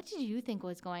like, what did you think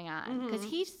was going on? Because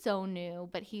he's so new,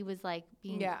 but he was like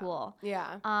being cool.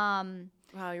 Yeah.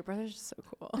 Wow, your brother's just so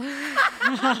cool.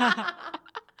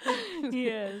 He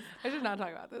is. I should not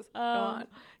talk about this. Go on.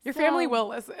 Your family will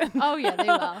listen. Oh yeah, they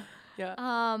will.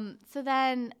 Yeah. So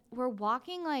then we're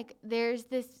walking, like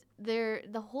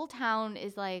the whole town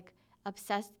is like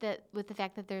obsessed with the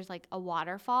fact that there's like a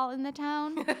waterfall in the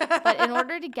town. But in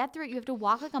order to get through it, you have to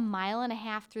walk like 1.5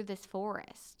 miles through this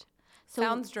forest. So,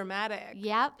 sounds dramatic.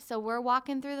 Yep. So we're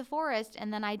walking through the forest,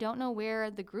 and then I don't know where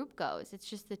the group goes. It's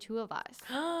just the two of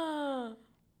us.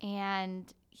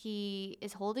 And he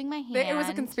is holding my hand. It was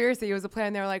a conspiracy. It was a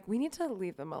plan. They were like, we need to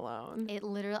leave them alone. It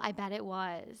literally, I bet it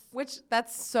was. Which,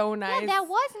 that's so nice. Yeah, that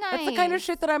was nice. That's the kind of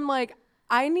shit that I'm like,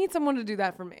 I need someone to do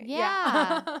that for me.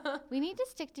 Yeah. We need to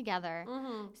stick together.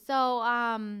 So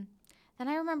then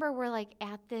I remember we're like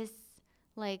at this,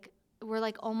 like, we're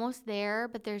like almost there,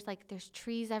 but there's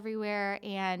trees everywhere.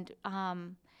 And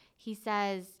he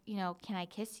says, can I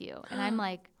kiss you? And I'm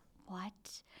like, what?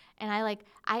 And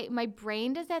my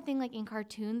brain does that thing like in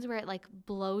cartoons where it like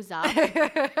blows up.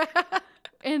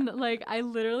 And like I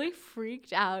literally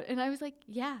freaked out, and I was like,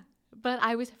 yeah. But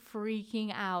I was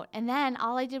freaking out. And then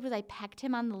all I did was I pecked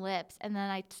him on the lips, and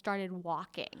then I started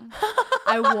walking.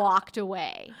 I walked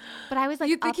away. But I was like,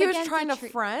 you think he was trying to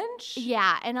French?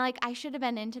 Yeah. And like I should have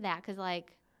been into that, because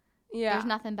like there's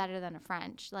nothing better than a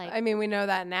French. Like, I mean, we know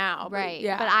that now. Right. But,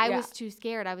 yeah, but I was too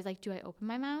scared. I was like, do I open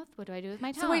my mouth? What do I do with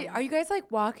my tongue? So wait, are you guys like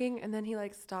walking, and then he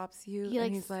like stops you,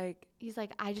 and he's like,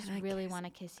 I just really want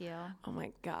to kiss you. Oh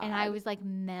my God. And I was like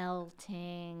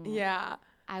melting. Yeah.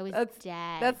 I was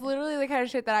dead. That's literally the kind of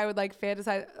shit that I would like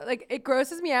fantasize. Like, it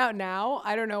grosses me out now.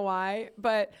 I don't know why,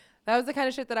 but that was the kind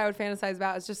of shit that I would fantasize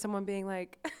about. It's just someone being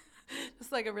like,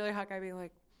 just like a really hot guy being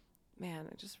like, man,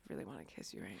 I just really want to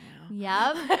kiss you right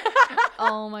now. Yep.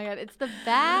 Oh my God. It's the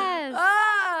best.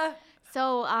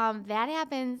 So that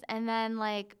happens. And then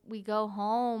like we go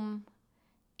home,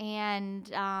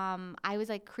 and I was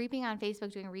like creeping on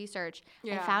Facebook doing research.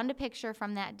 Yeah. I found a picture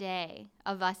from that day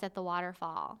of us at the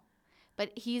waterfall.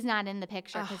 But he's not in the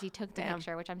picture because he took the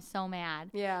picture, which I'm so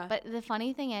mad. Yeah. But the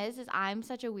funny thing is I'm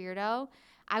such a weirdo.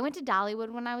 I went to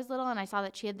Dollywood when I was little, and I saw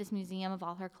that she had this museum of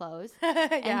all her clothes.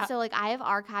 And so, like, I have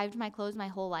archived my clothes my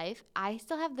whole life. I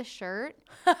still have the shirt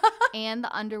and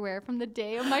the underwear from the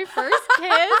day of my first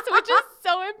kiss, which is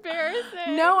so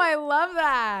embarrassing. No, I love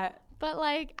that. But,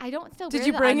 like, I don't still Did wear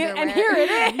you the bring underwear. it? And here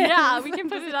it is. Yeah, we can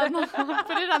put it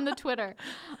on the Twitter.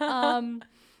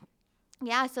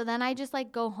 Yeah, so then I just,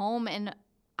 like, go home, and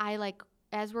I, like,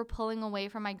 as we're pulling away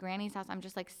from my granny's house, I'm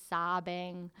just, like,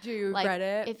 sobbing. Do you like, regret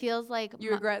it? It feels like... You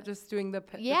regret just doing the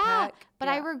peck? But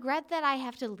I regret that I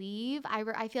have to leave.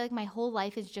 I feel like my whole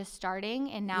life is just starting,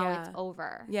 and now it's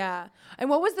over. Yeah. And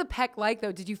what was the peck like,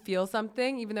 though? Did you feel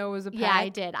something, even though it was a peck? Yeah, I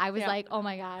did. I was like, oh,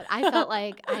 my God. I felt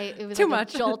like it was Too like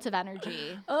much. a jolt of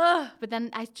energy. But then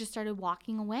I just started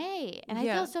walking away, and I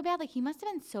feel so bad. Like, he must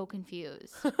have been so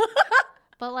confused.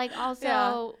 But, like, also...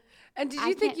 Yeah. And did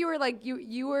you think you were, like,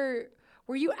 you were...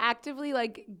 Were you actively,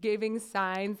 like, giving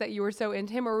signs that you were so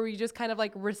into him, or were you just kind of,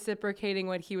 like, reciprocating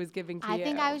what he was giving to you? I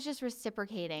think I was just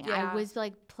reciprocating. Yeah. I was,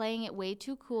 like, playing it way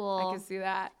too cool. I can see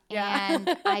that. Yeah.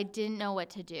 And I didn't know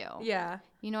what to do. Yeah.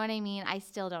 You know what I mean? I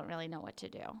still don't really know what to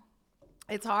do.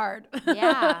 It's hard.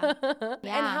 Yeah. And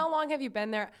how long have you been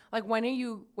there? Like, when do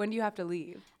you have to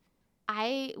leave?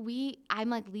 I'm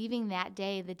like leaving that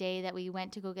day, the day that we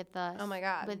went to go get the. Oh my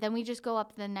God. But then we just go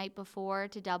up the night before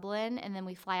to Dublin, and then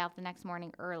we fly out the next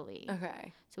morning early.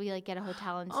 Okay. So we like get a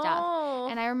hotel and stuff. Oh.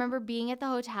 And I remember being at the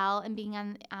hotel and being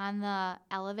on the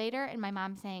elevator, and my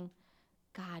mom saying,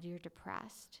 God, you're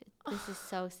depressed. This is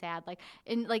so sad. Like,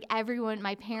 and like everyone,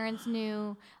 my parents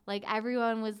knew, like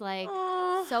everyone was like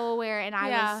so aware, and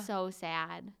I was so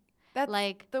sad. That's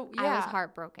like I was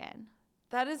heartbroken.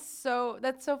 That's so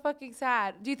fucking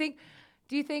sad. Do you think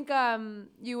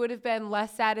you would have been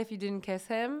less sad if you didn't kiss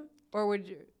him, or would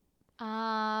you?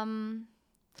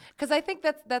 Because I think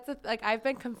that's like I've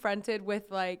been confronted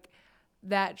with like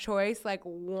that choice like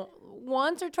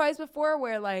once or twice before,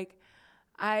 where like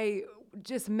I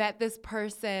just met this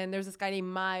person. There's this guy named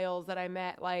Miles that I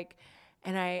met like,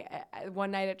 and I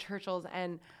one night at Churchill's,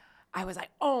 and I was like,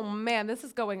 oh man, this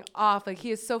is going off. Like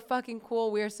he is so fucking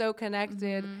cool. We are so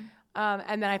connected. Mm-hmm.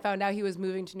 And then I found out he was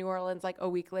moving to New Orleans like a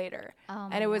week later. Oh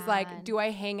and it was like, do I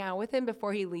hang out with him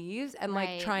before he leaves and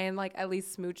like try and like at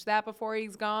least smooch that before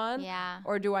he's gone? Yeah.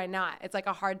 Or do I not? It's like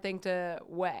a hard thing to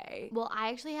weigh. Well, I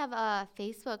actually have a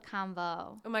Facebook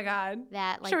convo. Oh my God.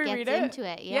 That like gets into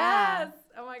it. Yeah. Yes.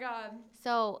 Oh my God.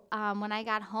 So when I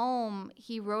got home,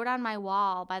 he wrote on my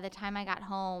wall by the time I got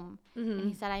home, mm-hmm. and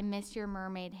he said, I miss your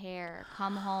mermaid hair.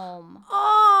 Come home.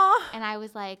 Oh. And I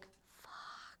was like,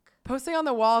 posting on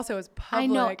the wall so it was public. I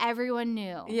know, everyone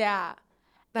knew. Yeah.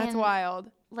 That's wild.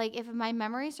 Like, if my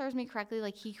memory serves me correctly,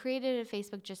 like, he created a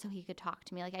Facebook just so he could talk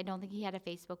to me. Like, I don't think he had a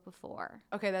Facebook before.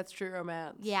 Okay, that's true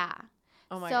romance. Yeah.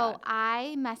 Oh, my God. So,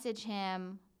 I message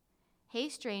him, hey,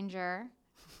 stranger,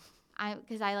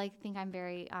 because I, like, think I'm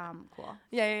very cool.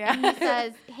 Yeah. And he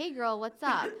says, hey, girl, what's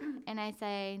up? And I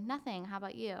say, nothing. How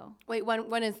about you? Wait,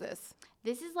 when is this?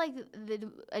 This is, like,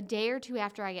 a day or two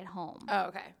after I get home. Oh,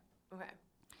 okay. Okay.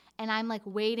 And I'm like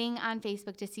waiting on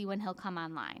Facebook to see when he'll come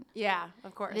online. Yeah,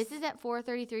 of course. This is at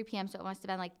 4:33 p.m., so it must have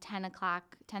been like 10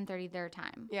 o'clock, 10:30 their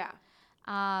time. Yeah.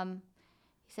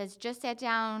 He says, just sat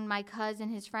down, my cousin,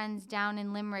 his friends down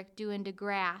in Limerick doing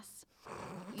DeGrasse.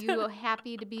 You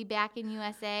happy to be back in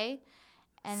USA?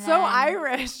 And so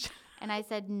Irish. And I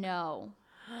said, no.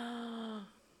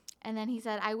 And then he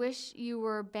said, I wish you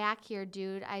were back here,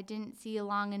 dude. I didn't see you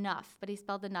long enough. But he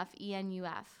spelled enough,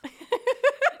 E-N-U-F.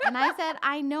 And I said,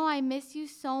 I know, I miss you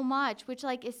so much, which,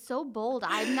 like, is so bold.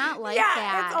 I'm not like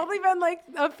that. It's only been, like,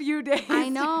 a few days. I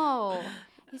know.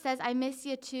 He says, I miss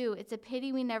you, too. It's a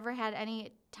pity we never had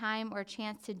any time or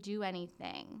chance to do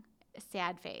anything. A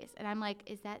sad face. And I'm like,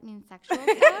 does that mean sexual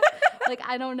stuff? Like,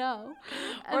 I don't know.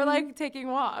 Or, like, taking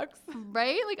walks.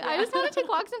 Right? Like, yeah. I just want to take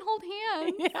walks and hold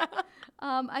hands. Yeah.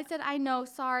 I said, I know,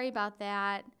 sorry about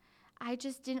that. I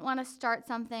just didn't want to start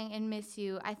something and miss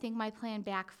you. I think my plan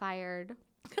backfired.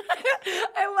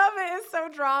 I love it. It's so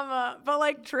drama, but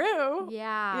like true.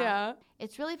 Yeah. Yeah.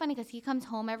 It's really funny because he comes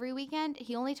home every weekend.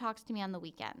 He only talks to me on the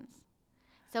weekends.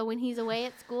 So when he's away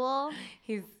at school,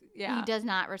 he does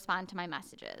not respond to my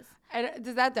messages. And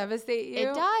does that devastate you?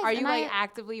 It does. Are you like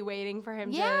actively waiting for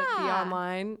him to be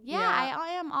online? Yeah, I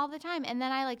am all the time. And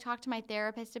then I like talk to my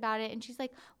therapist about it, and she's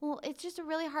like, "Well, it's just a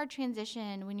really hard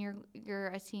transition when you're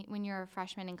a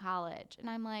freshman in college." And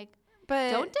I'm like,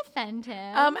 but don't defend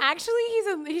him. Actually,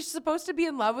 he's supposed to be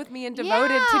in love with me and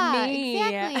devoted to me.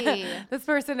 Exactly. This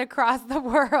person across the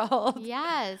world.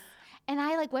 Yes. And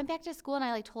I like went back to school and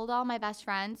I like told all my best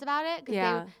friends about it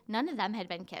because none of them had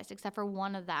been kissed except for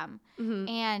one of them. Mm-hmm.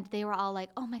 And they were all like,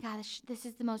 oh my gosh, this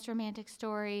is the most romantic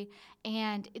story.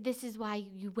 And this is why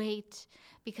you wait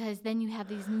because then you have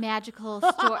these magical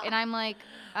stories. And I'm like,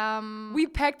 we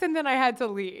pecked and then I had to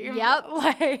leave. Yep.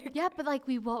 Yeah, but like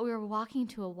we were walking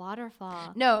to a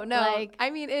waterfall. No. Like,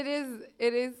 I mean, it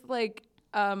is like,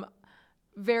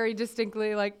 very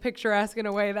distinctly like picturesque in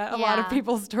a way that a lot of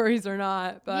people's stories are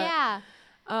not. But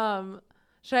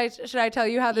should I tell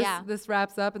you how this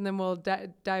wraps up and then we'll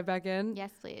dive back in?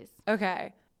 Yes, please.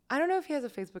 Okay. I don't know if he has a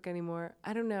Facebook anymore.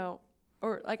 I don't know.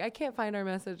 Or like I can't find our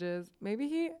messages. Maybe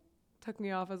he took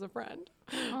me off as a friend.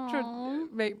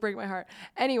 Break my heart.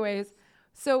 Anyways,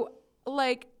 so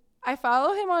like I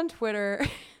follow him on Twitter.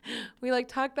 We like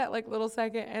talked that like little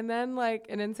second and then like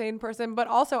an insane person, but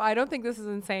also I don't think this is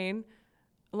insane.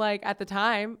 Like at the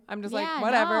time, I'm just like,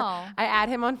 whatever. No. I add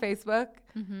him on Facebook.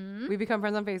 Mm-hmm. We become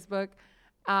friends on Facebook.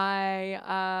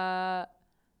 I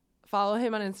follow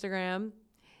him on Instagram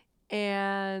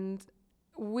and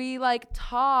we like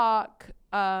talk.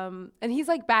 And he's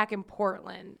like back in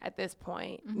Portland at this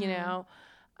point, you know?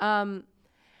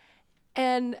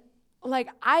 And like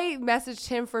I messaged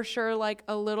him for sure, like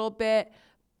a little bit.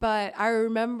 But I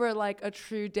remember like a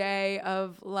true day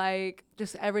of like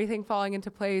just everything falling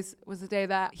into place was the day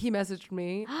that he messaged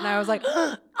me. And I was like,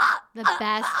 The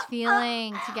best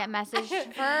feeling to get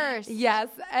messaged first. Yes.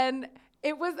 And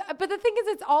it was, but the thing is,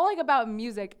 it's all like about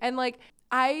music. And like,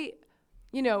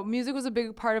 music was a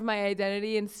big part of my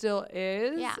identity and still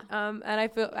is. Yeah. And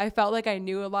I felt like I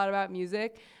knew a lot about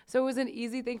music. So it was an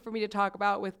easy thing for me to talk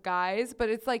about with guys, but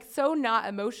it's like so not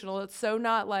emotional. It's so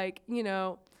not like,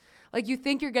 like you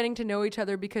think you're getting to know each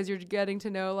other because you're getting to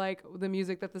know like the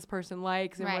music that this person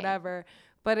likes and whatever,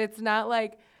 but it's not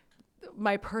like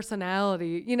my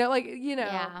personality,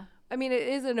 Yeah. I mean, it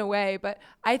is in a way, but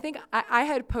I think I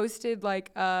had posted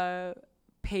like a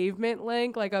Pavement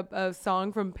link, like a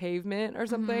song from Pavement or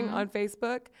something on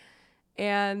Facebook.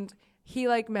 And he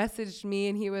like messaged me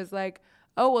and he was like,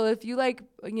 oh, well, if you like,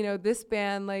 this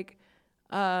band, like,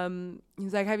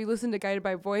 he's like, have you listened to Guided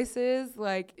by Voices?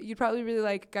 Like, you'd probably really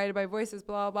like Guided by Voices,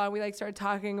 blah, blah, blah. And we like started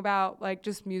talking about like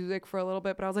just music for a little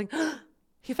bit, but I was like,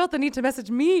 he felt the need to message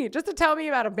me just to tell me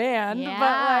about a band.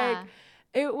 Yeah.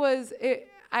 But like,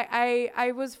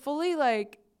 I was fully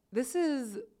like, this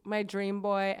is my dream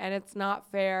boy, and it's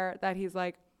not fair that he's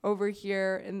like over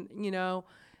here and,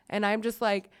 and I'm just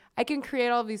like, I can create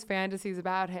all of these fantasies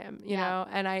about him, you know,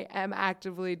 and I am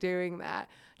actively doing that.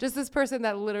 Just this person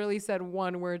that literally said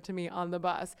one word to me on the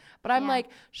bus. But I'm like,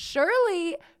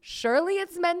 surely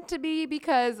it's meant to be,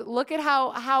 because look at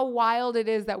how wild it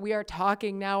is that we are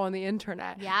talking now on the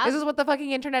internet. Yeah. This is what the fucking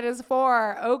internet is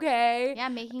for. Okay. Yeah.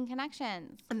 Making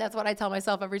connections. And that's what I tell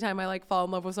myself every time I like fall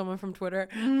in love with someone from Twitter.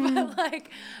 But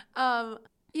like,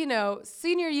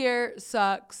 senior year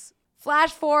sucks.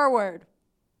 Flash forward.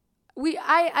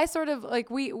 I sort of like,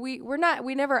 we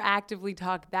never actively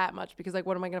talk that much because like,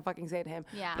 what am I going to fucking say to him?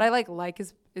 Yeah. But I like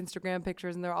his Instagram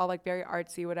pictures and they're all like very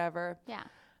artsy, whatever. Yeah.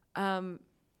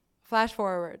 Flash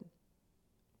forward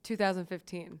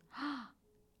 2015.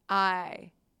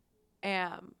 I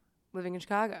am living in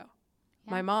Chicago.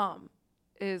 Yeah. My mom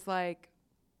is like,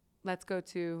 let's go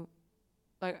to,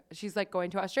 like, she's like going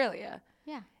to Australia.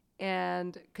 Yeah.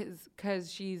 And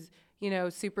cause she's,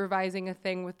 supervising a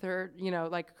thing with her,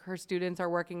 like her students are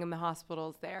working in the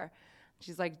hospitals there.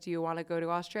 She's like, do you want to go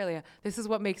to Australia? This is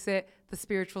what makes it the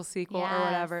spiritual sequel or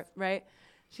whatever, right?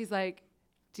 She's like,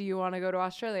 do you want to go to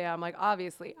Australia? I'm like,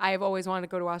 obviously. I've always wanted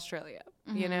to go to Australia,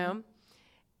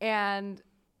 And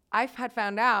I've had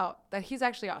found out that he's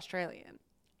actually Australian.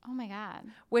 Oh my God.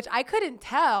 Which I couldn't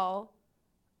tell,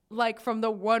 like, from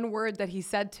the one word that he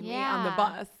said to me on the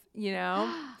bus,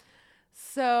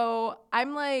 So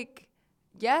I'm like,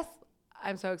 yes,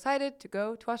 I'm so excited to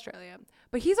go to Australia.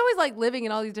 But he's always like living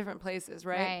in all these different places,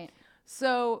 right?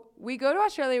 So we go to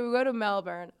Australia, we go to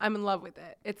Melbourne. I'm in love with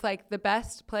it. It's like the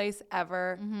best place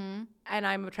ever. And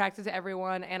I'm attracted to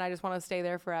everyone and I just want to stay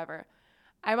there forever.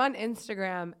 I'm on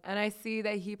Instagram and I see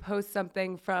that he posts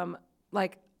something from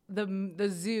like the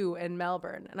zoo in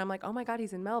Melbourne. And I'm like, oh my God,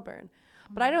 he's in Melbourne.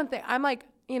 But I don't think, I'm like,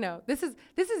 this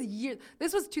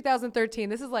was 2013.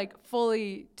 This is like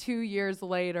fully 2 years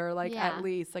later, like at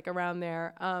least like around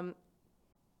there.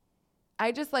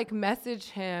 I just like message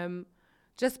him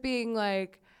just being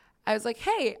like, I was like,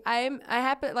 hey, I'm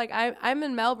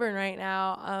in Melbourne right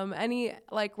now. Any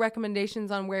like recommendations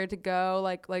on where to go,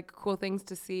 like cool things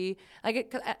to see?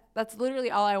 That's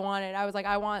literally all I wanted. I was like,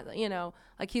 I want,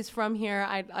 like he's from here.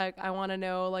 I want to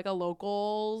know like a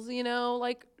locals,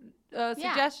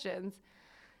 suggestions.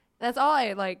 That's all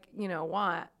I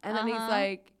want. And then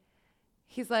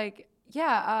he's like,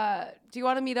 yeah, do you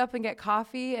want to meet up and get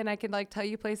coffee? And I can like tell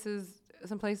you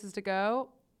some places to go.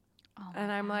 Oh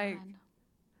and I'm God. like,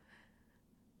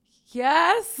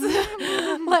 yes.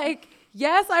 Like,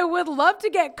 yes, I would love to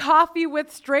get coffee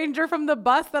with stranger from the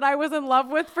bus that I was in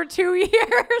love with for 2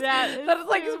 years. That is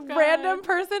like this random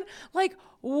person. Like,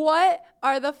 what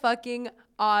are the fucking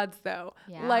odds though?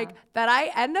 Yeah. Like that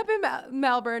I end up in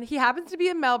Melbourne. He happens to be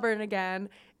in Melbourne again.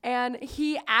 And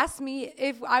he asked me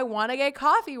if I want to get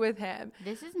coffee with him.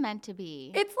 This is meant to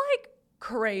be. It's like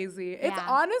crazy. It's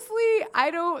honestly,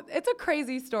 it's a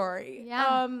crazy story.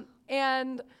 Yeah.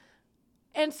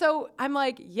 And so I'm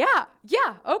like, yeah,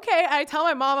 okay. I tell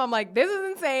my mom, I'm like, this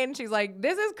is insane. She's like,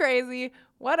 this is crazy,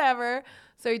 whatever.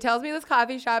 So he tells me this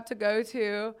coffee shop to go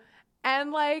to.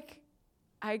 And like,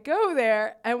 I go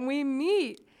there and we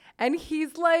meet. And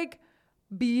he's like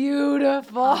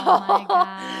beautiful. Oh my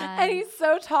God. And he's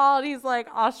so tall and he's like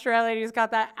Australian. He's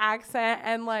got that accent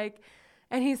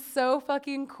and he's so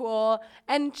fucking cool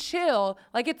and chill.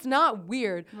 Like, it's not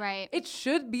weird. Right. It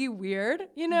should be weird,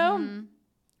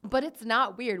 but it's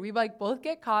not weird. We like both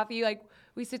get coffee. Like,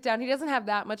 we sit down. He doesn't have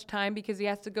that much time because he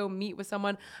has to go meet with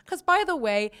someone. Because, by the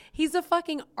way, he's a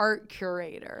fucking art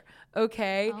curator.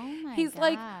 Okay. Oh my he's God.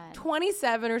 like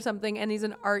 27 or something, and he's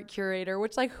an art curator,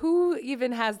 which like who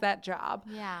even has that job?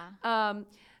 Yeah.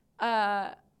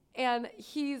 And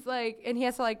he's like, and he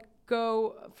has to like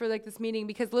go for like this meeting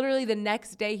because literally the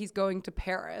next day he's going to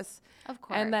Paris. Of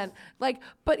course. And then like,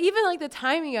 but even like the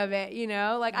timing of it, you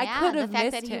know, like I could have missed him.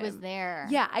 The fact that he was there.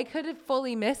 Yeah, I could have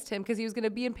fully missed him because he was going to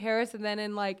be in Paris and then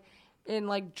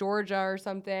in Georgia or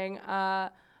something.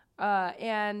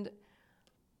 And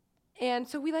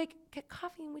so we like get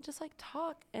coffee and we just like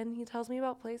talk, and he tells me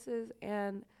about places,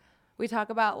 and we talk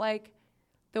about like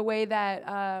the way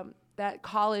that that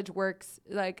college works,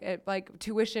 like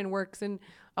tuition works in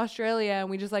Australia, and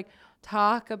we just like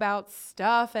talk about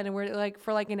stuff, and we're like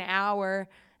for like an hour,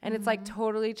 and it's like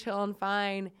totally chill and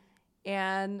fine.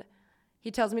 And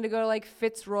he tells me to go to like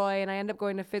Fitzroy, and I end up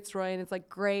going to Fitzroy, and it's like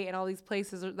great, and all these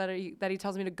places that he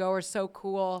tells me to go are so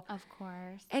cool. Of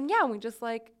course. And yeah, we just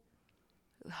like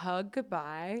hug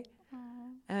goodbye.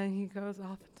 Aww. And he goes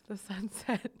off into the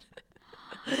sunset.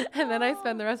 And then I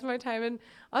spend the rest of my time in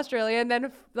Australia, and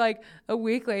then like a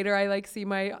week later I like see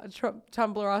my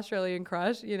Tumblr Australian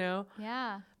crush, you know.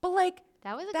 Yeah. But like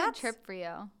that was a good trip for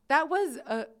you. That was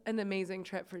an amazing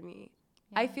trip for me.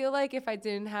 Yeah. I feel like if I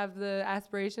didn't have the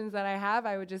aspirations that I have,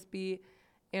 I would just be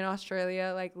in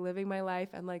Australia like living my life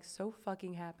and like so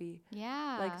fucking happy.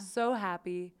 Yeah. Like so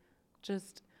happy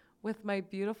just with my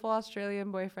beautiful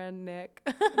Australian boyfriend, Nick.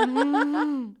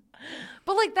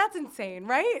 But like, that's insane,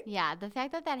 right? Yeah. The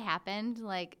fact that happened,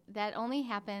 like that only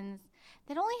happens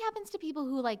to people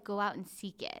who like go out and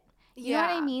seek it. You know what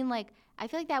I mean? Like, I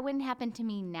feel like that wouldn't happen to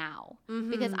me now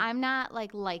because I'm not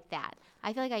like that.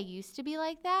 I feel like I used to be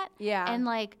like that. Yeah. And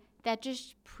like, that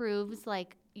just proves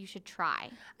like you should try.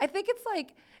 I think it's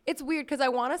like, it's weird because I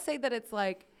want to say that it's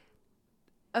like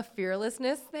a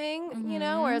fearlessness thing, you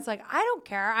know, where it's like, I don't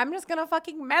care. I'm just going to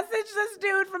fucking message this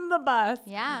dude from the bus.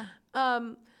 Yeah.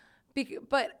 And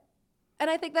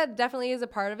I think that definitely is a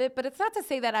part of it, but it's not to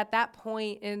say that at that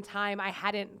point in time I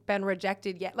hadn't been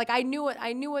rejected yet. Like I knew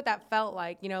what that felt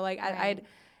like, you know, like right.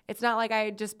 It's not like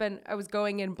I was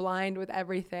going in blind with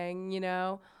everything, you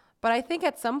know, but I think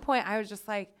at some point I was just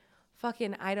like,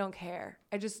 fucking, I don't care.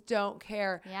 I just don't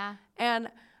care. Yeah. And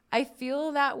I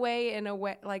feel that way in a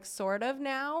way, like sort of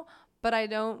now, but I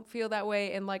don't feel that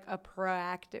way in like a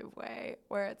proactive way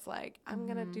where it's like, I'm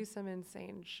going to do some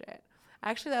insane shit.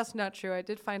 Actually, that's not true. I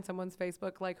did find someone's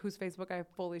Facebook, like whose Facebook I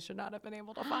fully should not have been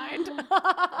able to find.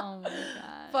 Oh my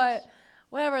gosh. But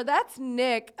whatever. That's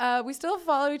Nick. We still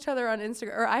follow each other on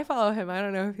Instagram, or I follow him. I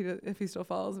don't know if he still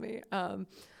follows me.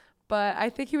 But I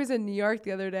think he was in New York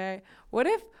the other day. What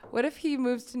if he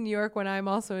moves to New York when I'm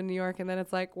also in New York, and then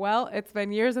it's like, well, it's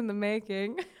been years in the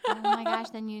making. Oh my gosh,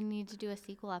 then you need to do a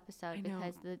sequel episode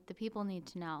because the people need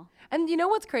to know. And you know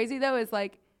what's crazy though is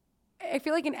like, I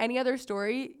feel like in any other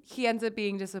story, he ends up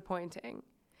being disappointing.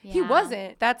 Yeah. He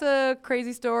wasn't. That's a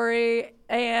crazy story,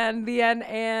 and the end,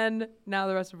 and now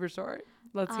the rest of your story.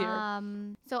 Let's hear.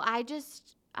 So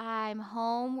I'm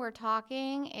home, we're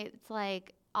talking. It's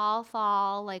like all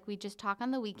fall, like we just talk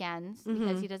on the weekends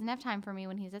because he doesn't have time for me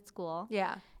when he's at school.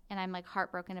 Yeah. And I'm like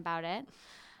heartbroken about it.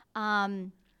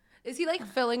 Is he like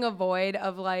filling a void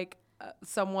of like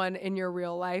someone in your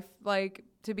real life, like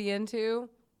to be into?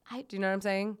 Do you know what I'm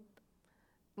saying?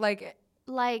 Like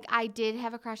I did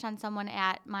have a crush on someone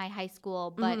at my high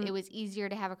school, but it was easier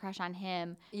to have a crush on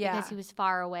him because he was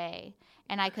far away,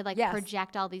 and I could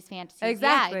project all these fantasies.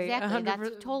 Exactly. Yeah, exactly.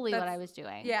 That's totally what I was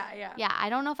doing. Yeah. Yeah, I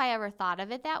don't know if I ever thought of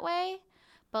it that way,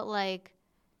 but like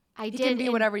I did. He can be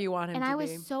whatever you want him to be. And I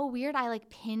was so weird. I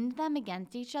like pinned them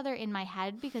against each other in my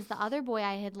head because the other boy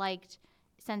I had liked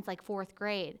since like 4th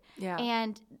grade. Yeah.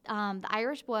 And the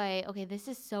Irish boy, okay, this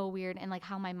is so weird and like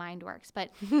how my mind works,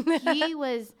 but he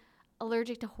was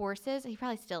allergic to horses. He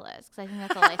probably still is because I think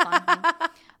that's a lifelong thing.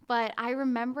 But I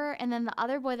remember, and then the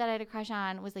other boy that I had a crush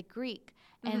on was like Greek.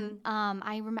 And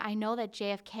I know that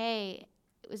JFK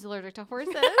was allergic to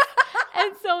horses.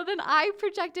 And so then I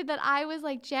projected that I was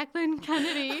like Jacqueline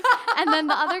Kennedy, and then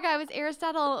the other guy was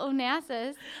Aristotle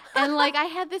Onassis, and like I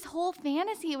had this whole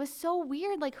fantasy. It was so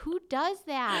weird. Like, who does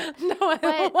that?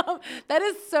 No, that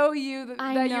is so you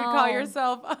that you call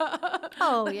yourself.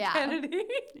 Kennedy.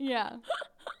 Yeah.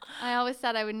 I always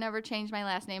said I would never change my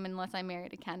last name unless I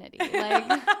married a Kennedy.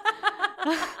 Like.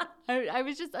 I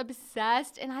was just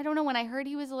obsessed, and I don't know, when I heard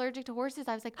he was allergic to horses,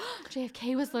 I was like, oh,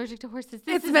 JFK was allergic to horses.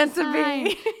 It's meant to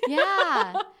be.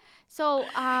 Yeah. So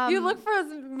you look for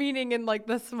meaning in like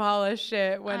the smallest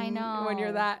shit when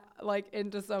you're that like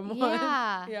into someone.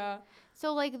 Yeah. Yeah.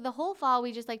 So like the whole fall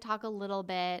we just like talk a little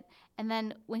bit, and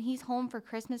then when he's home for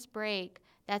Christmas break,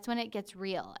 that's when it gets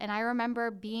real. And I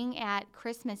remember being at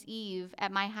Christmas Eve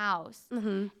at my house,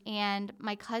 and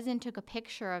my cousin took a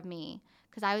picture of me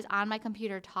because I was on my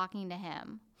computer talking to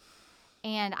him.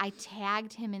 And I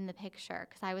tagged him in the picture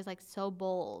because I was like so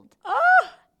bold.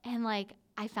 And like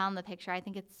I found the picture. I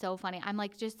think it's so funny. I'm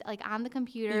like just like on the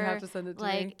computer. You have to send it to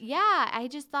me. Yeah, I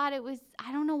just thought it was,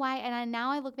 I don't know why. And now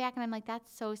I look back and I'm like,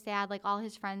 that's so sad. Like all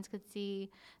his friends could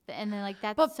see. And then like,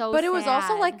 that's so sad. But it was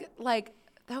also like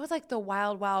that was like the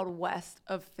wild, wild west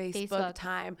of Facebook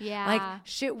time. Yeah. Like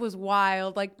shit was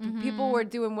wild. Like people were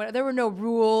doing there were no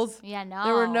rules. Yeah, no.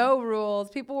 There were no rules.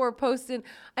 People were posting.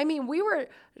 I mean, we were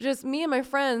just, me and my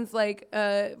friends, like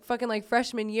fucking like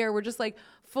freshman year, we're just like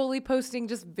fully posting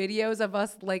just videos of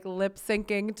us like lip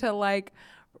syncing to like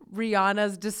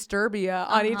Rihanna's Disturbia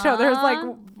on each other's like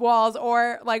walls,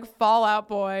 or like Fall Out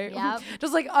Boy. Yep.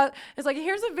 Just like it's like,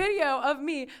 here's a video of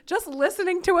me just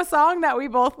listening to a song that we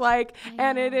both like,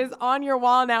 and it is on your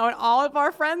wall now, and all of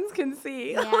our friends can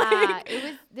see. Yeah,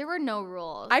 Like, there were no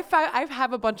rules. I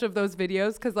have a bunch of those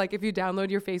videos because like if you download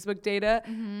your Facebook data,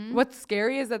 what's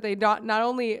scary is that they not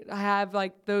only have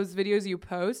like those videos you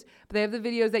post, but they have the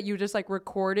videos that you just like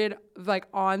recorded like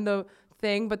on the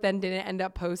thing but then didn't end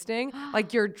up posting,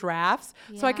 like your drafts.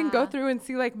 So I can go through and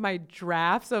see like my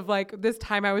drafts of like this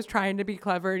time I was trying to be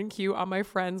clever and cute on my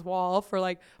friend's wall for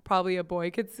like probably a boy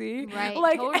could see. Right,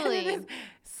 like, totally. And it is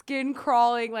skin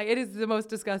crawling, like it is the most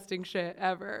disgusting shit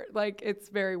ever. Like it's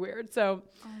very weird. So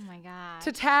oh my God.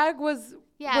 to tag was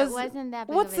it wasn't that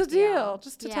big what's of a the deal?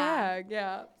 Just to tag.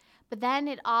 Yeah. But then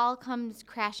it all comes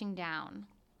crashing down.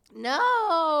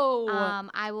 No.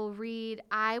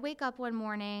 I wake up one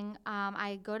morning,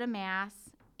 I go to mass,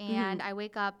 and I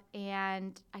wake up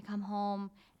and I come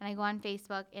home and I go on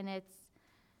Facebook, and it's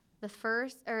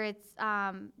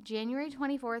January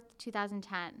 24th,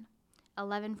 2010,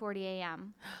 11:40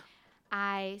 a.m.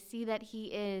 I see that he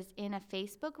is in a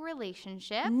Facebook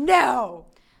relationship. No.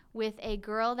 With a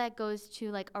girl that goes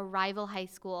to like a rival high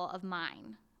school of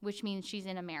mine, which means she's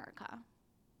in America.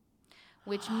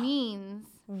 Which means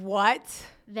what?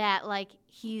 That like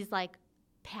he's like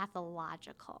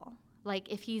pathological.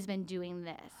 Like if he's been doing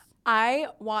this. I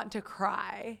want to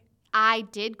cry. I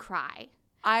did cry.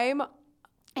 And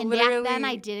back then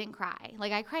I didn't cry.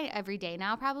 Like I cry every day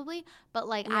now probably, but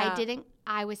like Yeah.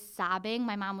 I was sobbing.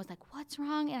 My mom was like, "What's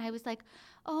wrong?" And I was like,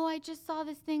 "Oh, I just saw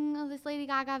this thing of this Lady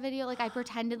Gaga video." Like I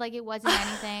pretended like it wasn't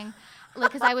anything.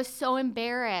 Like cuz I was so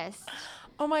embarrassed.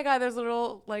 Oh my God, there's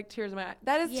little like tears in my eye.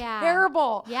 That is Yeah.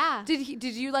 terrible. Yeah. Did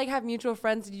you like have mutual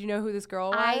friends? Did you know who this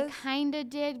girl was? I kind of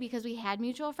did because we had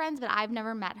mutual friends, but I've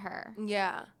never met her.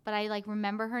 Yeah. But I like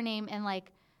remember her name, and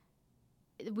like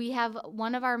we have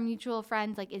one of our mutual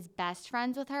friends like is best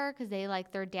friends with her because they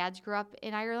like their dads grew up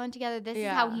in Ireland together. This is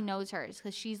how he knows her,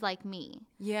 because she's like me.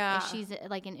 Yeah. If she's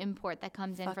like an import that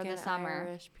comes in Fucking for the summer.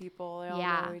 Irish people, they all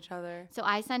know each other. So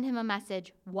I send him a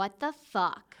message. What the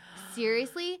fuck?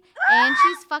 Seriously? And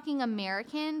she's fucking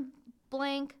American,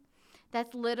 blank.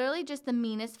 That's literally just the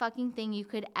meanest fucking thing you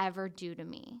could ever do to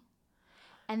me.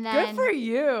 And then Good for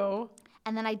you.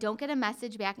 And then I don't get a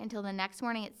message back until the next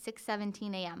morning at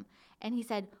 6:17 a.m. And he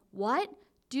said, "What?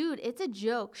 Dude, it's a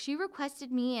joke. She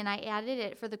requested me and I added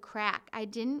it for the crack. I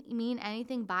didn't mean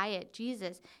anything by it.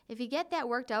 Jesus. If you get that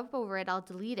worked up over it, I'll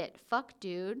delete it. Fuck,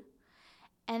 dude."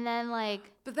 And then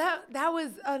like, but that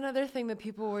was another thing that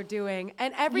people were doing.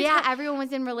 And everyone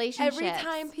was in relationships. Every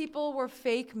time people were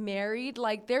fake married,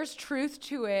 like there's truth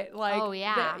to it. Like,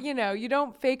 you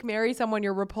don't fake marry someone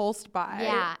you're repulsed by.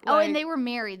 Yeah. Like, and they were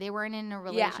married. They weren't in a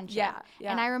relationship.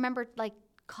 Yeah. And I remember like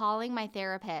calling my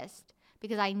therapist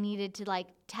because I needed to like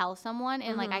tell someone,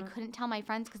 and like I couldn't tell my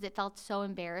friends because it felt so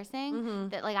embarrassing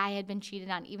that like I had been cheated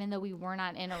on, even though we were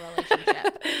not in a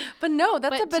relationship. But no,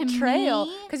 that's a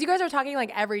betrayal, because you guys are talking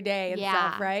like every day and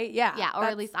stuff, right? Yeah. Yeah, or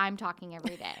at least I'm talking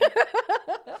every day.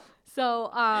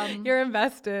 So you're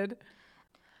invested.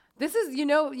 This is you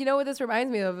know what this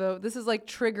reminds me of though? This is like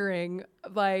triggering.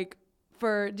 Like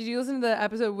did you listen to the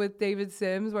episode with David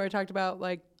Sims where I talked about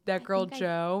like that girl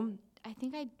Jo?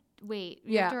 Wait,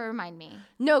 you have to remind me.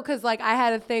 No, because like I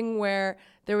had a thing where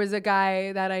there was a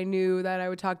guy that I knew that I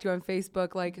would talk to on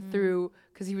Facebook like through,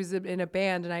 because he was in a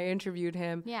band and I interviewed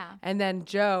him. Yeah. And then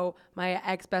Jo, my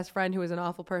ex-best friend, who was an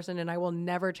awful person, and I will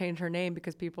never change her name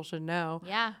because people should know.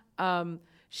 Yeah.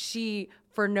 She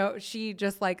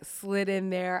just like slid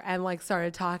in there and like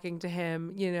started talking to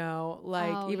him, even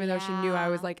though she knew I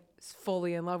was like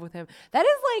fully in love with him.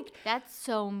 That's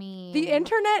so mean. The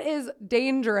internet is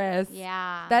dangerous.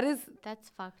 Yeah. That's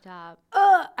fucked up.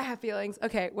 I have feelings.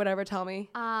 Okay, whatever, tell me.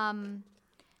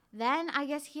 Then I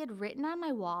guess he had written on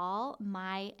my wall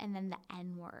and then the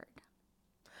N-word.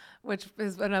 which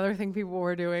is another thing people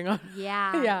were doing.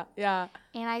 Yeah. Yeah.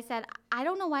 And I said, I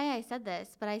don't know why I said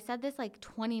this, but I said this like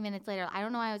 20 minutes later. I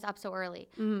don't know why I was up so early.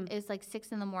 It was like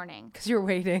 6 a.m. Because you're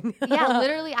waiting. Yeah,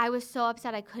 literally, I was so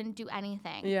upset I couldn't do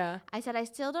anything. Yeah. I said, I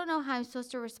still don't know how I'm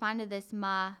supposed to respond to this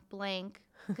ma blank,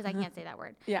 because I can't say that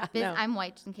word. Yeah, I'm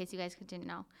white, just in case you guys didn't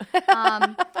know.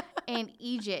 And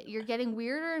Egypt, you're getting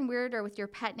weirder and weirder with your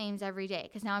pet names every day,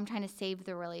 because now I'm trying to save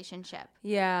the relationship.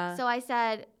 So I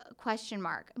said, ?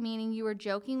 Meaning you were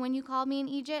joking when you called me in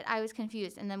Egypt. I was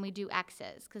confused. And then we do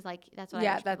X's, because like that's what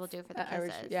Irish people do for the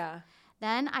kisses.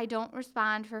 Then I don't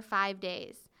respond for 5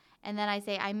 days. And then I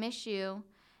say, I miss you.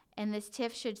 And this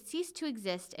tiff should cease to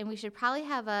exist. And we should probably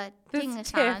have a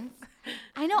ting-a-thon.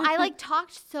 I know. I like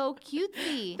talked so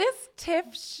cutesy. This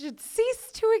tiff should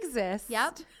cease to exist.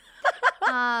 Yep.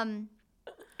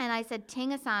 And I said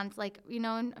ting-a-thons, like, you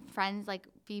know, in Friends, like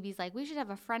Phoebe's like, we should have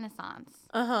a friennaissance.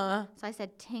 So I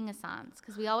said ting-a-thons,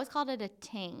 because we always called it a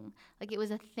ting. Like it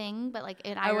was a thing, but like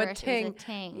in Irish it was a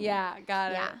ting. Yeah,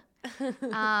 got it.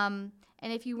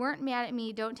 And if you weren't mad at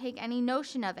me, don't take any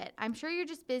notion of it. I'm sure you're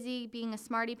just busy being a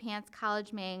smarty pants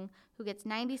college mang who gets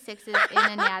 96s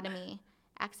in anatomy.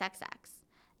 XXX.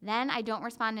 Then I don't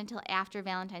respond until after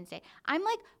Valentine's Day. I'm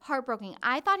like heartbroken.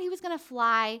 I thought he was going to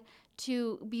fly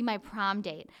to be my prom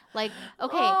date. Like,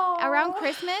 okay, around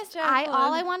Christmas,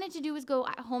 all I wanted to do was go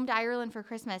home to Ireland for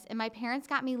Christmas. And my parents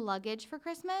got me luggage for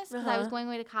Christmas because I was going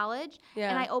away to college.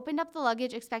 And I opened up the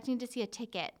luggage expecting to see a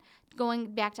ticket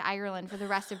going back to Ireland for the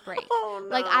rest of break.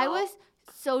 Like, I was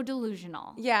so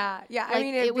delusional. Yeah. Like, I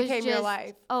mean, it became your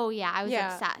life. Oh, yeah. I was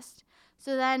obsessed.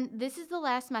 So then this is the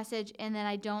last message, and then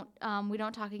we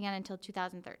don't talk again until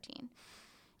 2013.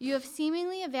 You have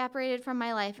seemingly evaporated from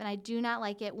my life, and I do not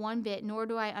like it one bit, nor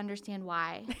do I understand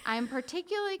why. I am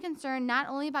particularly concerned not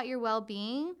only about your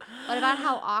well-being, but about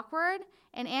how awkward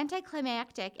and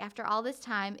anticlimactic after all this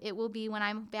time it will be when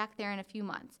I'm back there in a few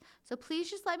months. So please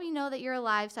just let me know that you're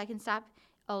alive so I can stop.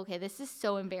 Oh, okay, this is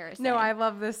so embarrassing. No, I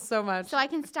love this so much. So I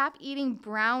can stop eating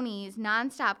brownies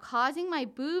nonstop, causing my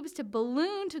boobs to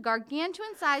balloon to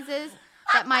gargantuan sizes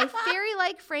that my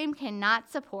fairy-like frame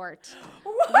cannot support.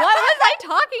 What was I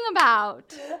talking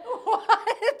about?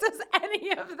 What does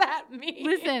any of that mean?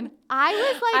 Listen, I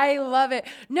was like... I love it.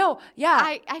 No,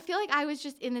 yeah. I feel like I was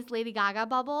just in this Lady Gaga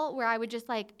bubble where I would just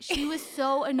like... She was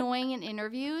so annoying in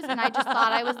interviews, and I just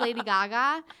thought I was Lady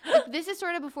Gaga. Like, this is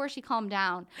sort of before she calmed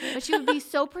down. But she would be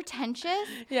so pretentious.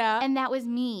 Yeah. And that was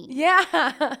me. Yeah.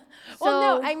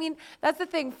 Well, no, I mean, that's the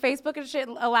thing. Facebook and shit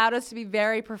allowed us to be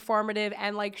very performative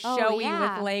and like showy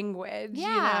with language, you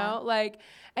know? Like,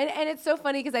 and it's so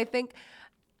funny because I think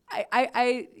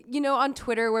I you know, on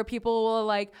Twitter where people will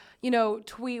like, you know,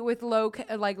 tweet with like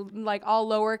all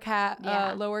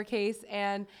lowercase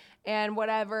and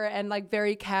whatever and like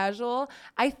very casual.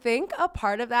 I think a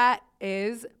part of that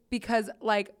is because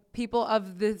like people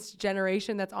of this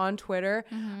generation that's on Twitter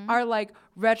are like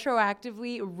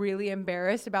retroactively really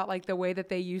embarrassed about like the way that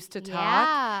they used to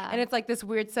talk. And it's like this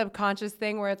weird subconscious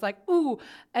thing where it's like, ooh,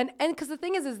 and because the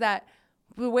thing is that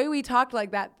the way we talked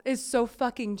like that is so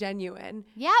fucking genuine.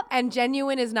 Yep. And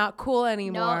genuine is not cool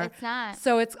anymore. No, it's not.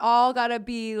 So it's all gotta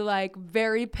be like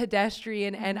very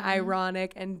pedestrian and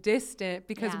ironic and distant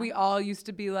because we all used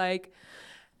to be like,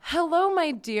 hello,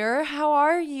 my dear. How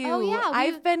are you? Oh, yeah.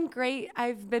 I've been great.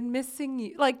 I've been missing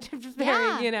you. Like, just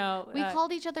very, you know. We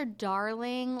called each other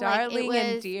darling. Darling like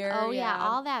and dear. Oh, yeah.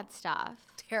 All that stuff.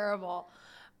 Terrible.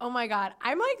 Oh, my God.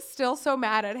 I'm, like, still so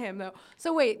mad at him, though.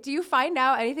 So, wait. Do you find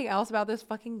out anything else about this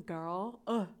fucking girl?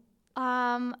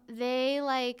 Ugh. They,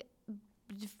 like,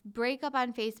 break up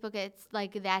on Facebook. It's,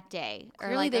 like, that day.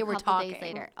 Clearly or, like, they a were couple talking. days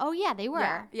later. Oh, yeah. They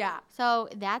were. Yeah. So,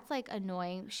 that's, like,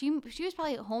 annoying. She was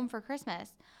probably home for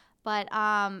Christmas. But,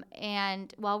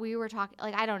 and while we were talking,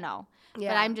 like, I don't know.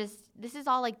 Yeah. But I'm just, this is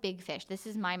all like big fish. This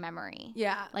is my memory.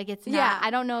 Yeah. Like, it's not, I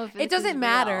don't know if it doesn't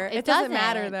matter. Real. It doesn't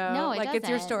matter, though. No, it like, doesn't. It's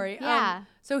your story. Yeah.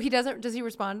 So does he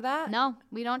respond to that? No,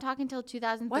 we don't talk until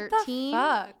 2013. What the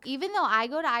fuck? Even though I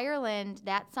go to Ireland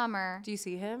that summer. Do you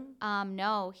see him?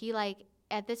 No, he like,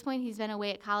 at this point, he's been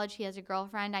away at college. He has a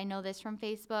girlfriend. I know this from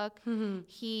Facebook.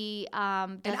 He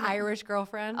an Irish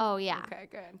girlfriend? Oh, yeah. Okay,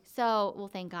 good. So, well,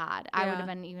 thank God. I would have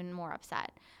been even more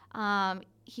upset.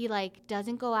 He, like,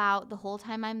 doesn't go out the whole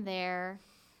time I'm there.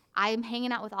 I'm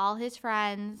hanging out with all his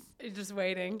friends. Just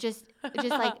waiting. Just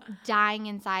like, dying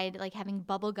inside, like, having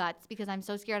bubble guts because I'm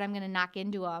so scared I'm going to knock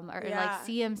into him or, like,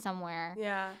 see him somewhere.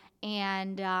 Yeah.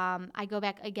 And I go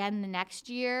back again the next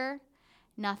year.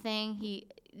 Nothing.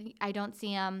 I don't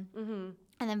see him.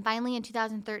 And then finally in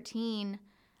 2013,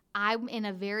 I'm in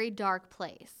a very dark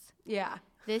place. Yeah.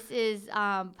 This is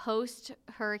post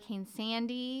Hurricane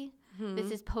Sandy.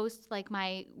 This is post like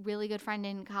my really good friend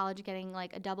in college getting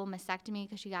like a double mastectomy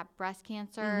because she got breast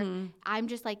cancer. I'm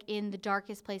just like in the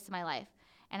darkest place of my life.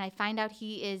 And I find out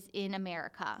he is in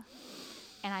America.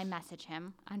 And I message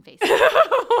him on Facebook.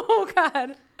 Oh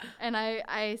God. And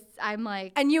I'm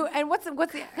like,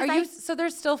 so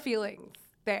there's still feelings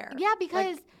there. yeah,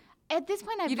 because at this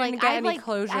point I've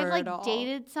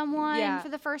dated someone for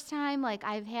the first time. Like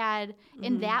I've had,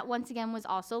 and that once again was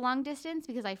also long distance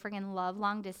because I freaking love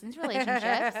long distance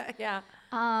relationships. Yeah.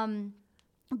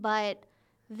 But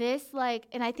this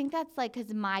and I think that's like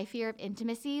because my fear of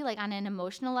intimacy, like on an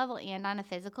emotional level and on a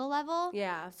physical level.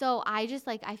 Yeah. So I just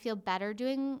I feel better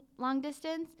doing long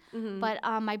distance. But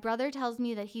my brother tells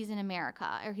me that he's in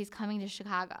America or he's coming to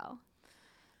Chicago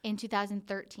in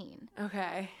 2013.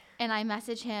 Okay. And I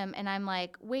message him and I'm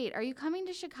like, wait, are you coming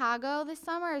to Chicago this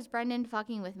summer or is Brendan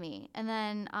fucking with me? And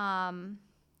then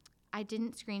I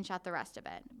didn't screenshot the rest of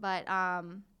it. But,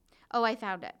 I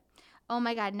found it. Oh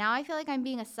my God, now I feel like I'm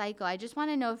being a psycho. I just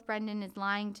want to know if Brendan is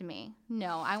lying to me.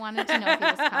 No, I wanted to know if he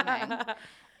was coming.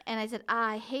 And I said,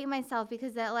 I hate myself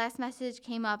because that last message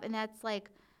came up and that's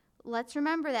like, let's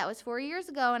remember that was 4 years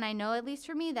ago. And I know at least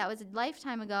for me, that was a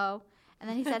lifetime ago. And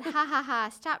then he said, ha, ha, ha,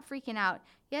 stop freaking out.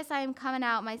 Yes, I am coming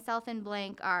out. Myself and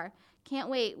blank are. Can't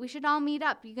wait. We should all meet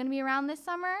up. You going to be around this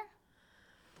summer?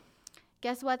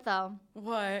 Guess what, though?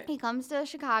 What? He comes to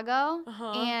Chicago,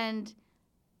 and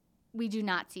we do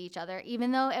not see each other.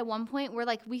 Even though at one point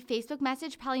we Facebook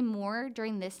message probably more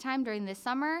during this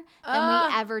summer than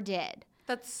we ever did.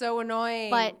 That's so annoying.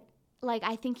 But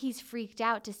I think he's freaked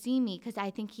out to see me because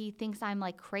I think he thinks I'm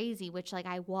crazy, which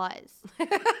I was.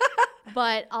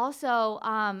 But also,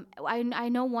 I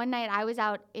know one night I was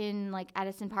out in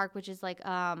Edison Park, which is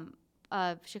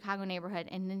a Chicago neighborhood,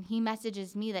 and then he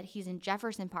messages me that he's in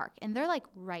Jefferson Park, and they're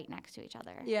right next to each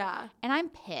other. Yeah. And I'm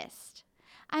pissed.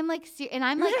 I'm and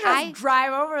I'm I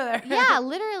drive over there. Yeah,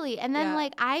 literally. And then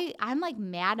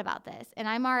I'm mad about this, and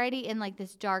I'm already in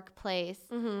this dark place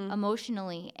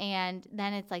emotionally, and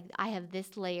then it's I have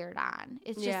this layered on.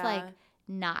 It's just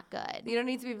not good. You don't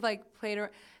need to be playing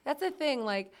around. That's the thing.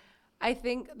 I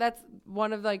think that's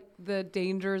one of the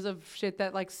dangers of shit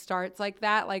that starts like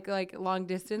that, like long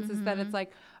distance, is that it's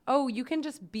you can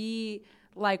just be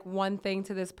one thing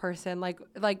to this person,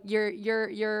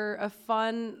 you're a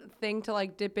fun thing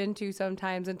to dip into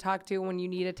sometimes and talk to when you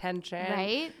need attention,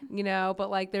 right?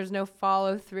 But there's no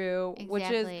follow through,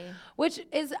 exactly. which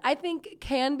is I think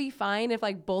can be fine if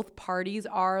both parties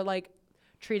are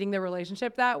treating the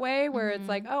relationship that way, where it's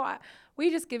we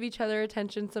just give each other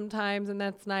attention sometimes, and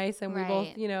that's nice, and we both,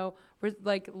 we're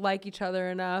like each other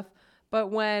enough. But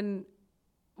when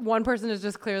one person is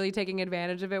just clearly taking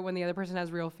advantage of it when the other person has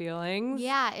real feelings.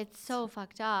 Yeah, it's so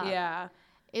fucked up. Yeah.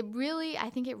 I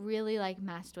think it really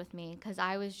messed with me because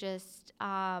I was just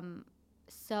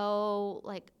so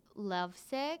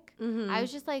lovesick. I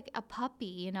was just a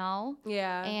puppy,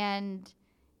 Yeah.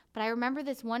 But I remember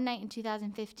this one night in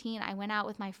 2015, I went out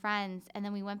with my friends, and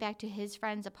then we went back to his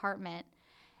friend's apartment,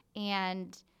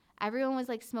 and everyone was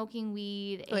smoking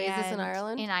weed. Wait, is this in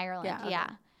Ireland? In Ireland, yeah. Okay. Yeah.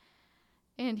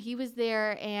 And he was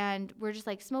there, and we're just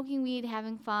smoking weed,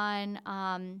 having fun.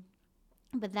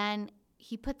 But then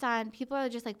he puts on, people are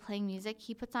just playing music.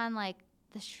 He puts on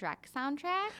the Shrek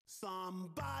soundtrack,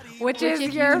 which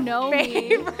is your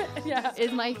favorite. Yeah,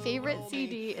 is my favorite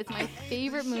CD. It's my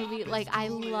favorite movie. I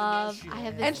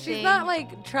have this. And she's not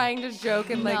trying to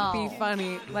joke and be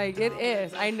funny. It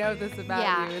is. I know this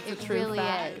about you. It's a true really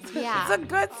fact. Is. Yeah, it's a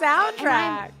good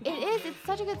soundtrack. It is. It's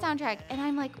such a good soundtrack. And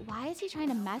I'm why is he trying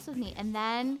to mess with me? And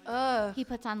then he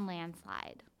puts on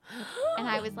Landslide, and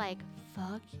I was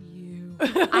fuck you.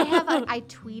 I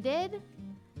tweeted.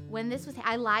 When this was,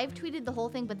 I live tweeted the whole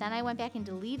thing, but then I went back and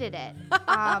deleted it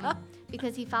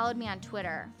because he followed me on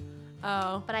Twitter.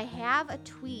 Oh. But I have a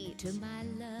tweet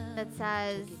that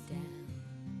says,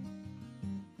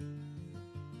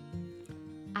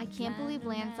 I can't believe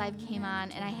Landslide came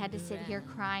on and I had to sit here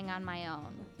crying on my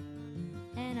own.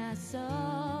 And I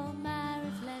saw my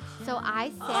reflection. So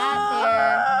I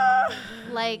sat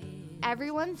there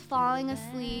everyone's falling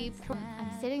asleep.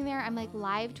 I'm sitting there, I'm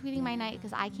live tweeting my night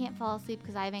because I can't fall asleep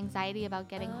because I have anxiety about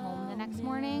getting home the next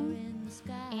morning.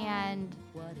 And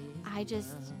I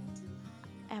just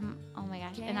am, oh my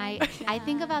gosh. And I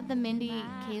think about the Mindy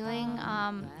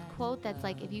Kaling quote that's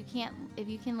if you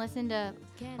can listen to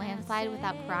Landslide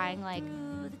without crying,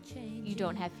 you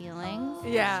don't have feelings.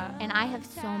 Yeah. And I have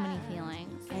so many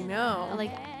feelings. I know.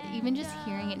 Even just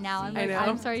hearing it now,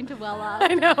 I'm starting to well up.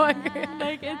 I know.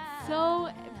 It's so,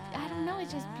 I don't know,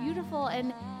 it's just beautiful.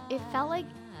 And it felt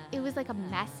it was a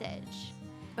message.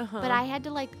 But I had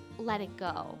to let it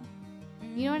go.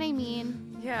 You know what I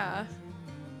mean? Yeah.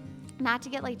 Not to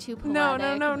get like too poetic, No.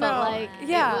 but like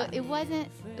yeah, it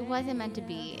wasn't meant to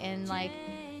be. And like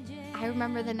I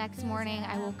remember the next morning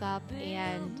I woke up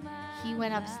and he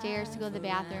went upstairs to go to the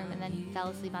bathroom and then he fell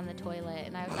asleep on the toilet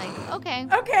and I was like, okay,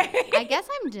 I guess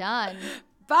I'm done.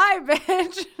 Bye,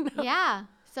 bitch. No. Yeah.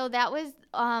 So that was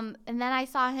and then I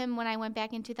saw him when I went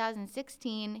back in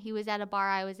 2016. He was at a bar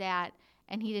I was at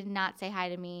and he did not say hi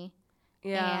to me.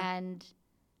 Yeah. And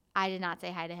I did not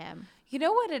say hi to him. You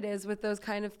know what it is with those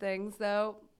kind of things,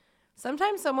 though?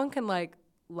 Sometimes someone can like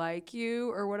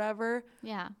you or whatever.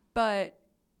 Yeah. But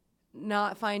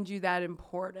not find you that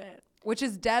important, which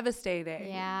is devastating.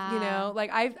 Yeah. You know, like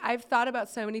I've thought about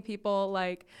so many people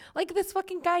like this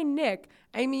fucking guy, Nick.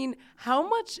 I mean, how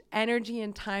much energy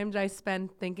and time did I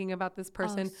spend thinking about this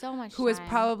person so much who has time.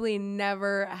 probably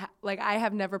never, I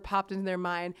have never popped into their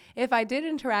mind. If I did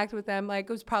interact with them, like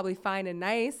it was probably fine and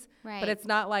nice, Right. but it's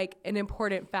not like an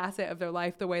important facet of their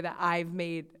life the way that I've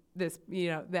made this,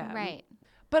 them. Right.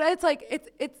 But it's like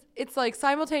it's like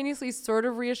simultaneously sort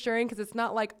of reassuring because it's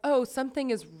not like, oh, something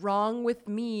is wrong with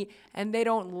me and they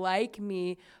don't like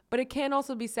me. But it can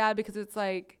also be sad because it's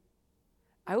like,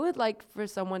 I would like for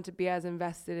someone to be as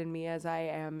invested in me as I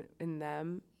am in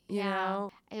them. You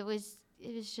know? It was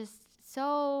just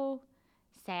so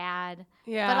sad.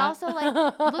 Yeah. But also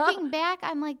like looking back,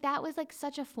 I'm like, that was like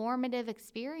such a formative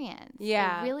experience.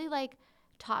 Yeah. It really like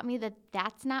taught me that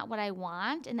that's not what I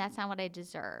want and that's not what I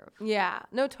deserve. Yeah.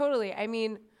 No, totally. I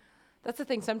mean, that's the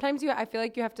thing. Sometimes I feel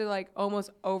like you have to like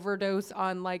almost overdose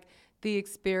on like the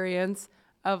experience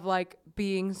of like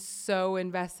being so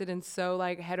invested and so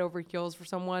like head over heels for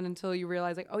someone until you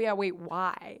realize like, oh yeah, wait,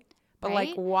 why? But right?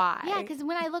 like why? Yeah, because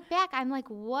when I look back, I'm like,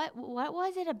 what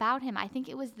was it about him? I think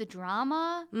it was the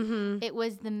drama. Mm-hmm. It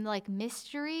was the like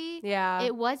mystery. Yeah.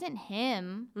 It wasn't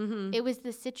him. Mm-hmm. It was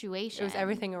the situation. It was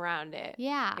everything around it.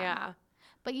 Yeah. Yeah.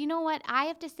 But you know what? I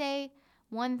have to say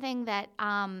one thing that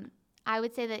I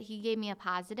would say that he gave me a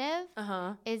positive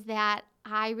is that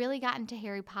I really got into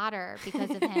Harry Potter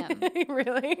because of him.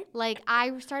 Really? Like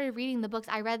I started reading the books.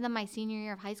 I read them my senior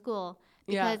year of high school.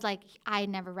 Because, like, I had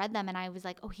never read them, and I was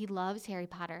like, oh, he loves Harry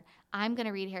Potter. I'm going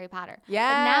to read Harry Potter. Yeah.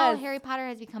 But now Harry Potter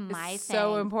has become my it's thing.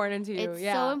 so important to you. It's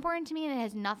so important to me, and it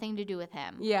has nothing to do with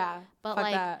him. Yeah. But, Fuck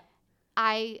like, that.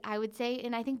 I would say,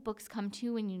 and I think books come to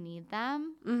you when you need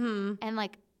them. Mm-hmm. And,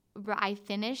 like, I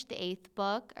finished the 8th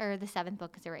book, or the 7th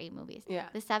book, because there were 8 movies. Yeah.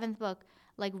 The 7th book,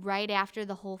 like, right after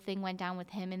the whole thing went down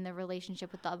with him in the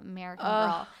relationship with the American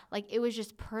girl. Like, it was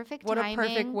just perfect timing. What a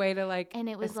perfect way to, like, and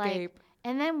it was escape. Like,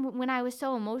 and then when I was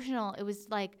so emotional, it was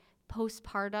like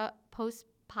postpartum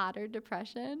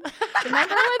depression.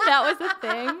 Remember when that was a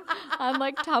thing on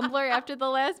like Tumblr after the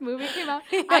last movie came out?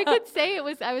 Yeah. I could say I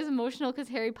was emotional because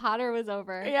Harry Potter was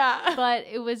over. Yeah. But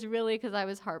it was really because I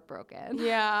was heartbroken.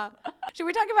 Yeah. Should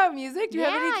we talk about music? Do you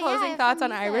have any closing thoughts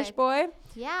on Irish Boy?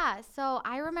 Yeah. So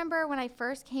I remember when I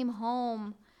first came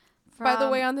home. By the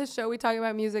way, on this show, we talk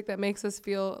about music that makes us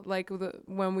feel like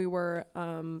when we were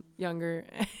younger.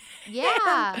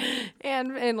 Yeah.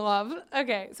 and in love.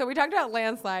 Okay, so we talked about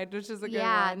Landslide, which is a good one.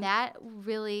 Yeah, that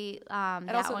really,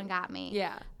 that also, one got me.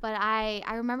 Yeah. But I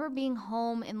remember being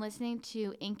home and listening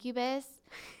to Incubus.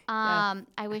 Yes.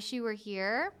 I Wish You Were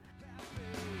Here.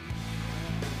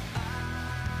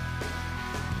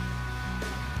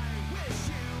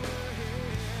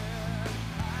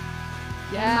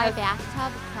 Yes. In my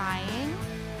bathtub crying.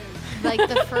 Like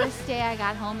the first day I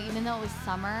got home, even though it was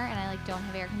summer and I like don't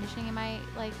have air conditioning in my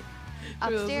like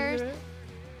upstairs.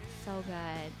 So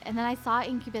good. And then I saw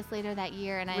Incubus later that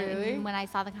year and when I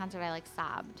saw the concert I like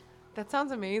sobbed. That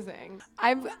sounds amazing.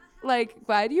 I'm like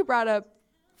glad you brought up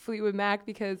Fleetwood Mac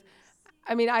because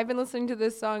I mean, I've been listening to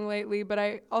this song lately, but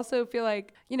I also feel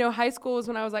like, high school is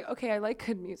when I was like, okay, I like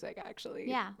good music, actually.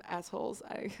 Yeah. Assholes.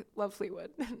 I love Fleetwood.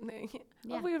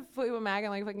 Yeah. Love Fleetwood Mac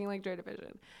and like fucking like Joy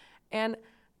Division. And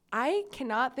I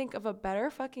cannot think of a better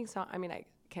fucking song. I mean, I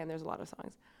can. There's a lot of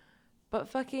songs. But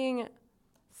fucking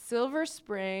Silver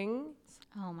Springs.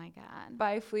 Oh, my God.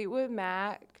 By Fleetwood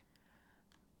Mac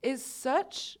is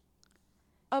such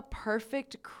a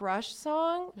perfect crush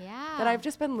song. Yeah. That I've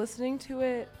just been listening to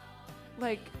it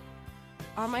like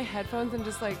on my headphones and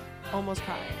just like almost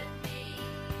crying.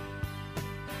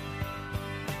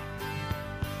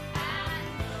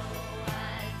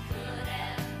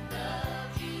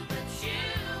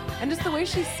 And just the way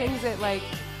she sings it, like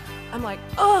I'm like,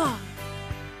 oh,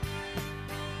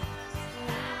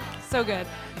 so good.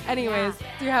 Anyways,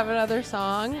 do you have another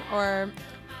song or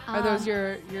are those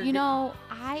your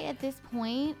I, at this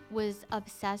point, was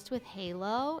obsessed with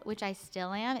Halo, which I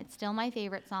still am. It's still my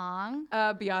favorite song.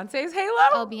 Beyonce's Halo?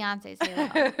 Oh, Beyonce's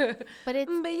Halo. But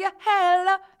it's...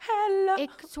 Halo. It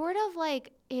sort of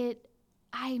like...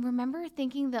 I remember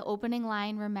thinking the opening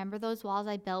line, remember those walls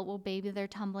I built? Well, baby, they're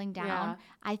tumbling down. Yeah.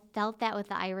 I felt that with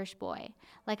the Irish Boy.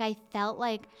 Like, I felt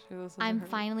like I'm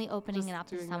finally opening it up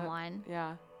to someone. That.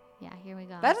 Yeah. Yeah, here we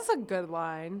go. That is a good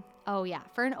line. Oh, yeah.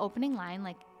 For an opening line,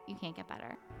 like, you can't get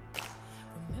better.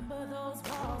 Remember those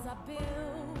walls I built?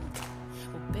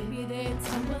 Well, baby, they're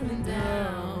tumbling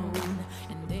down.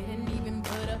 And they didn't even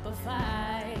put up a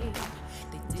fight.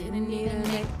 They didn't even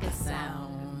make a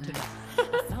sound.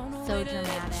 So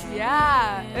dramatic.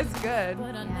 Yeah, it's good.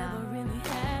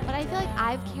 Yeah. But I feel like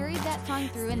I've carried that song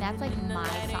through, and that's like my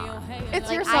song. It's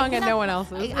like, your song and no one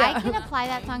else's. I can apply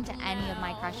that song to any of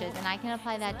my crushes, and I can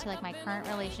apply that to like my current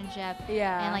relationship.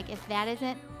 Yeah. And like if that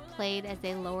isn't played as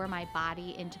they lower my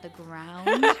body into the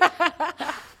ground,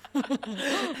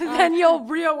 then you'll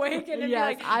reawaken and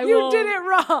yes, be like, you did it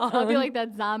wrong. I'll be like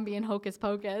that zombie in Hocus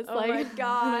Pocus. Oh like, my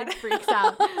God. like freaks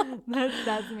out.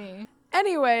 That's me.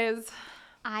 Anyways.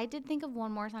 I did think of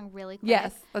one more song really quick.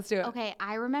 Yes, let's do it. Okay,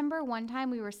 I remember one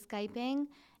time we were Skyping,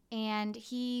 and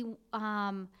he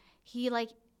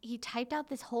typed out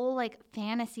this whole like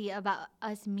fantasy about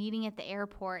us meeting at the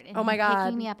airport and oh my God.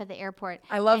 picking me up at the airport.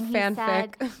 I love and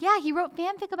fanfic. Said, yeah, he wrote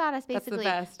fanfic about us basically.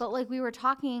 That's the best. But like we were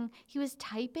talking, he was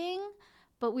typing,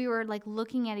 but we were like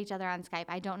looking at each other on Skype.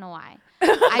 I don't know why.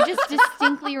 I just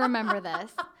distinctly remember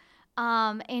this.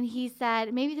 And he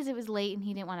said, maybe because it was late and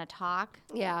he didn't want to talk.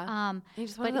 Yeah. He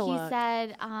just wanted but to he look.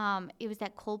 said, it was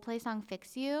that Coldplay song,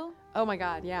 Fix You. Oh my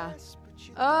God, yeah.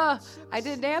 Oh, I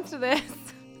did dance to this.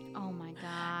 Oh my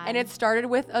God. And it started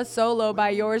with a solo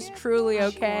by yours truly,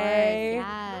 okay?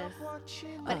 Yes.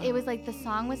 But it was like the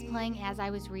song was playing as I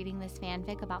was reading this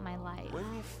fanfic about my life.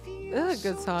 This is a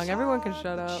good song. Everyone can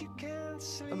shut up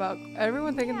about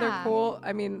everyone thinking they're Yeah. cool.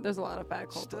 I mean, there's a lot of bad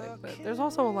Coldplay, but there's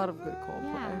also a lot of good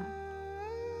Coldplay. Yeah.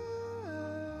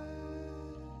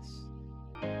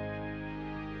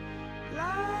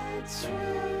 Lights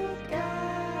will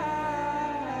guide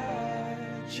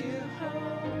you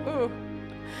home. Ooh.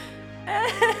 I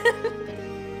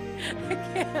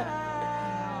can't.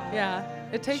 Yeah,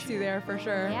 it takes you there for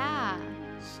sure. Yeah.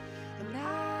 And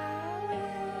I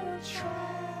will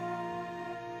try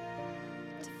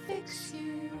to fix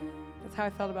you. That's how I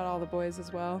felt about All the Boys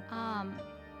as well.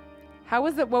 How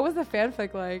was it? What was the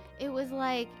fanfic like? It was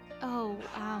like,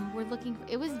 we're looking.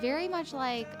 It was very much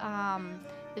like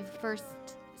the first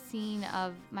scene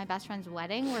of My Best Friend's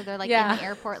Wedding, where they're like in the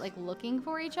airport, like looking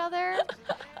for each other,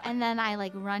 and then I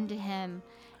like run to him,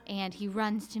 and he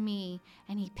runs to me,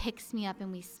 and he picks me up,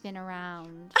 and we spin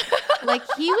around. Like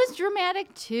he was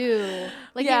dramatic too.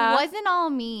 Like it wasn't all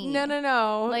me.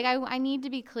 No. Like I need to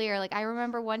be clear. Like I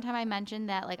remember one time I mentioned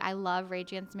that like I love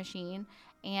Rage Against the Machine,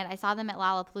 and I saw them at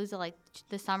Lollapalooza like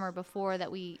the summer before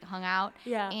that we hung out.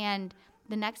 Yeah. And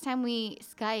the next time we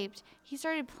Skyped, he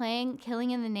started playing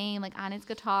Killing in the Name like on his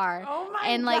guitar. Oh my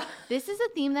And like God. this is a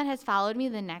theme that has followed me.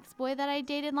 The next boy that I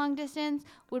dated long distance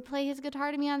would play his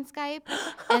guitar to me on Skype.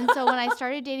 And so when I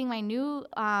started dating my new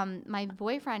my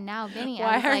boyfriend now, Vinny, I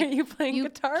Why was aren't like, you playing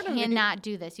guitar to me? You cannot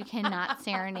do this. You cannot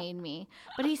serenade me.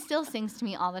 But he still sings to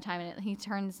me all the time, and he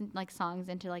turns like songs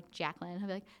into like Jacqueline. He'll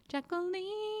be like, Jacqueline,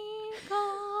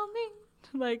 call me.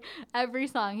 Like every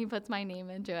song, he puts my name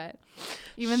into it.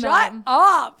 Even Shut though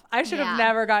up! I should have Yeah.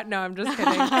 never got. No, I'm just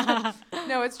kidding.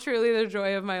 No, it's truly the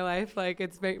joy of my life. Like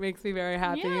makes me very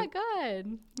happy. yeah,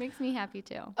 good. Makes me happy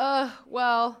too.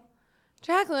 Well,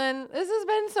 Jacqueline, this has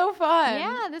been so fun.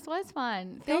 Yeah, this was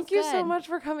fun. Thank Feels you so good. much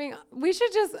for coming. We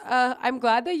should just. I'm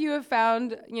glad that you have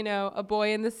found, a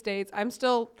boy in the States. I'm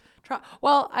still.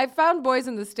 Well, I found boys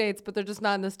in the States, but they're just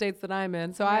not in the States that I'm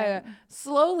in. So I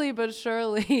slowly but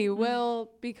surely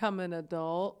will become an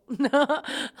adult about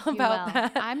You will.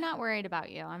 that. I'm not worried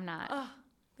about you. I'm not. Oh,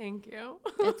 thank you.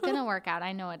 It's gonna work out.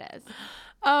 I know it is.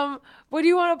 What do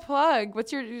you want to plug?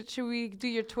 Should we do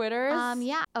your Twitters?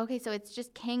 Yeah. Okay, so it's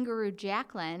just Kangaroo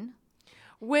Jacqueline.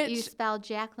 Which You spell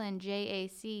Jacqueline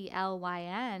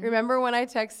Jaclyn. remember when I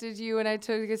texted you and I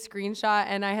took a screenshot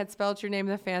and I had spelled your name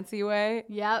the fancy way?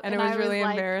 Yep. And it was I really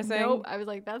like, embarrassing. Nope. I was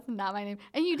like, that's not my name.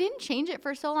 And you didn't change it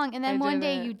for so long. And then one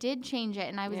day didn't. you did change it.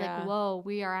 And I was Yeah. like, whoa,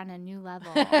 we are on a new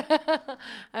level. I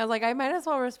was like, I might as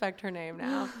well respect her name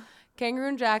now. Kangaroo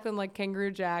and Jacqueline, like Kangaroo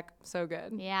Jack, so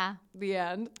good. Yeah. The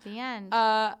end. The end.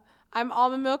 I'm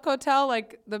Almond Milk Hotel,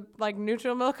 like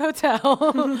Neutral Milk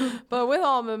Hotel, but with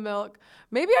almond milk.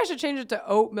 Maybe I should change it to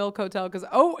Oat Milk Hotel because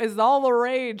oat is all the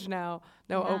rage now.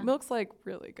 No, Yeah. oat milk's like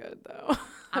really good though.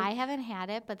 I haven't had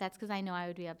it, but that's because I know I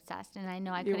would be obsessed, and I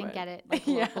know I You couldn't would. get it like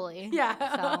locally.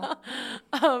 Yeah.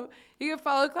 You can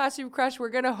follow Classroom Crush. We're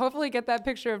going to hopefully get that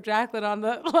picture of Jacqueline on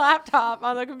the laptop,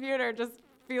 on the computer, just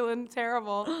feeling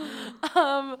terrible.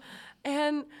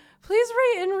 And please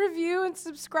rate and review and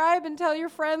subscribe and tell your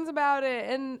friends about it.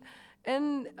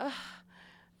 And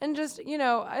just,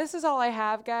 this is all I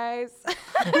have, guys.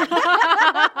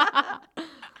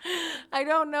 I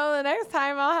don't know. The next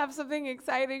time I'll have something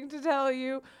exciting to tell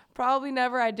you. Probably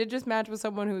never. I did just match with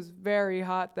someone who's very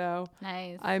hot, though.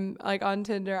 Nice. I'm like on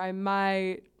Tinder. I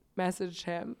might message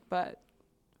him, but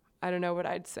I don't know what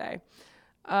I'd say.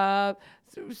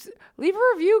 Leave a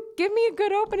review. Give me a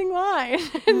good opening line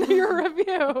in your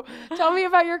review. Tell me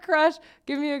about your crush.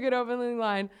 Give me a good opening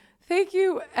line. Thank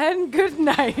you and good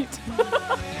night.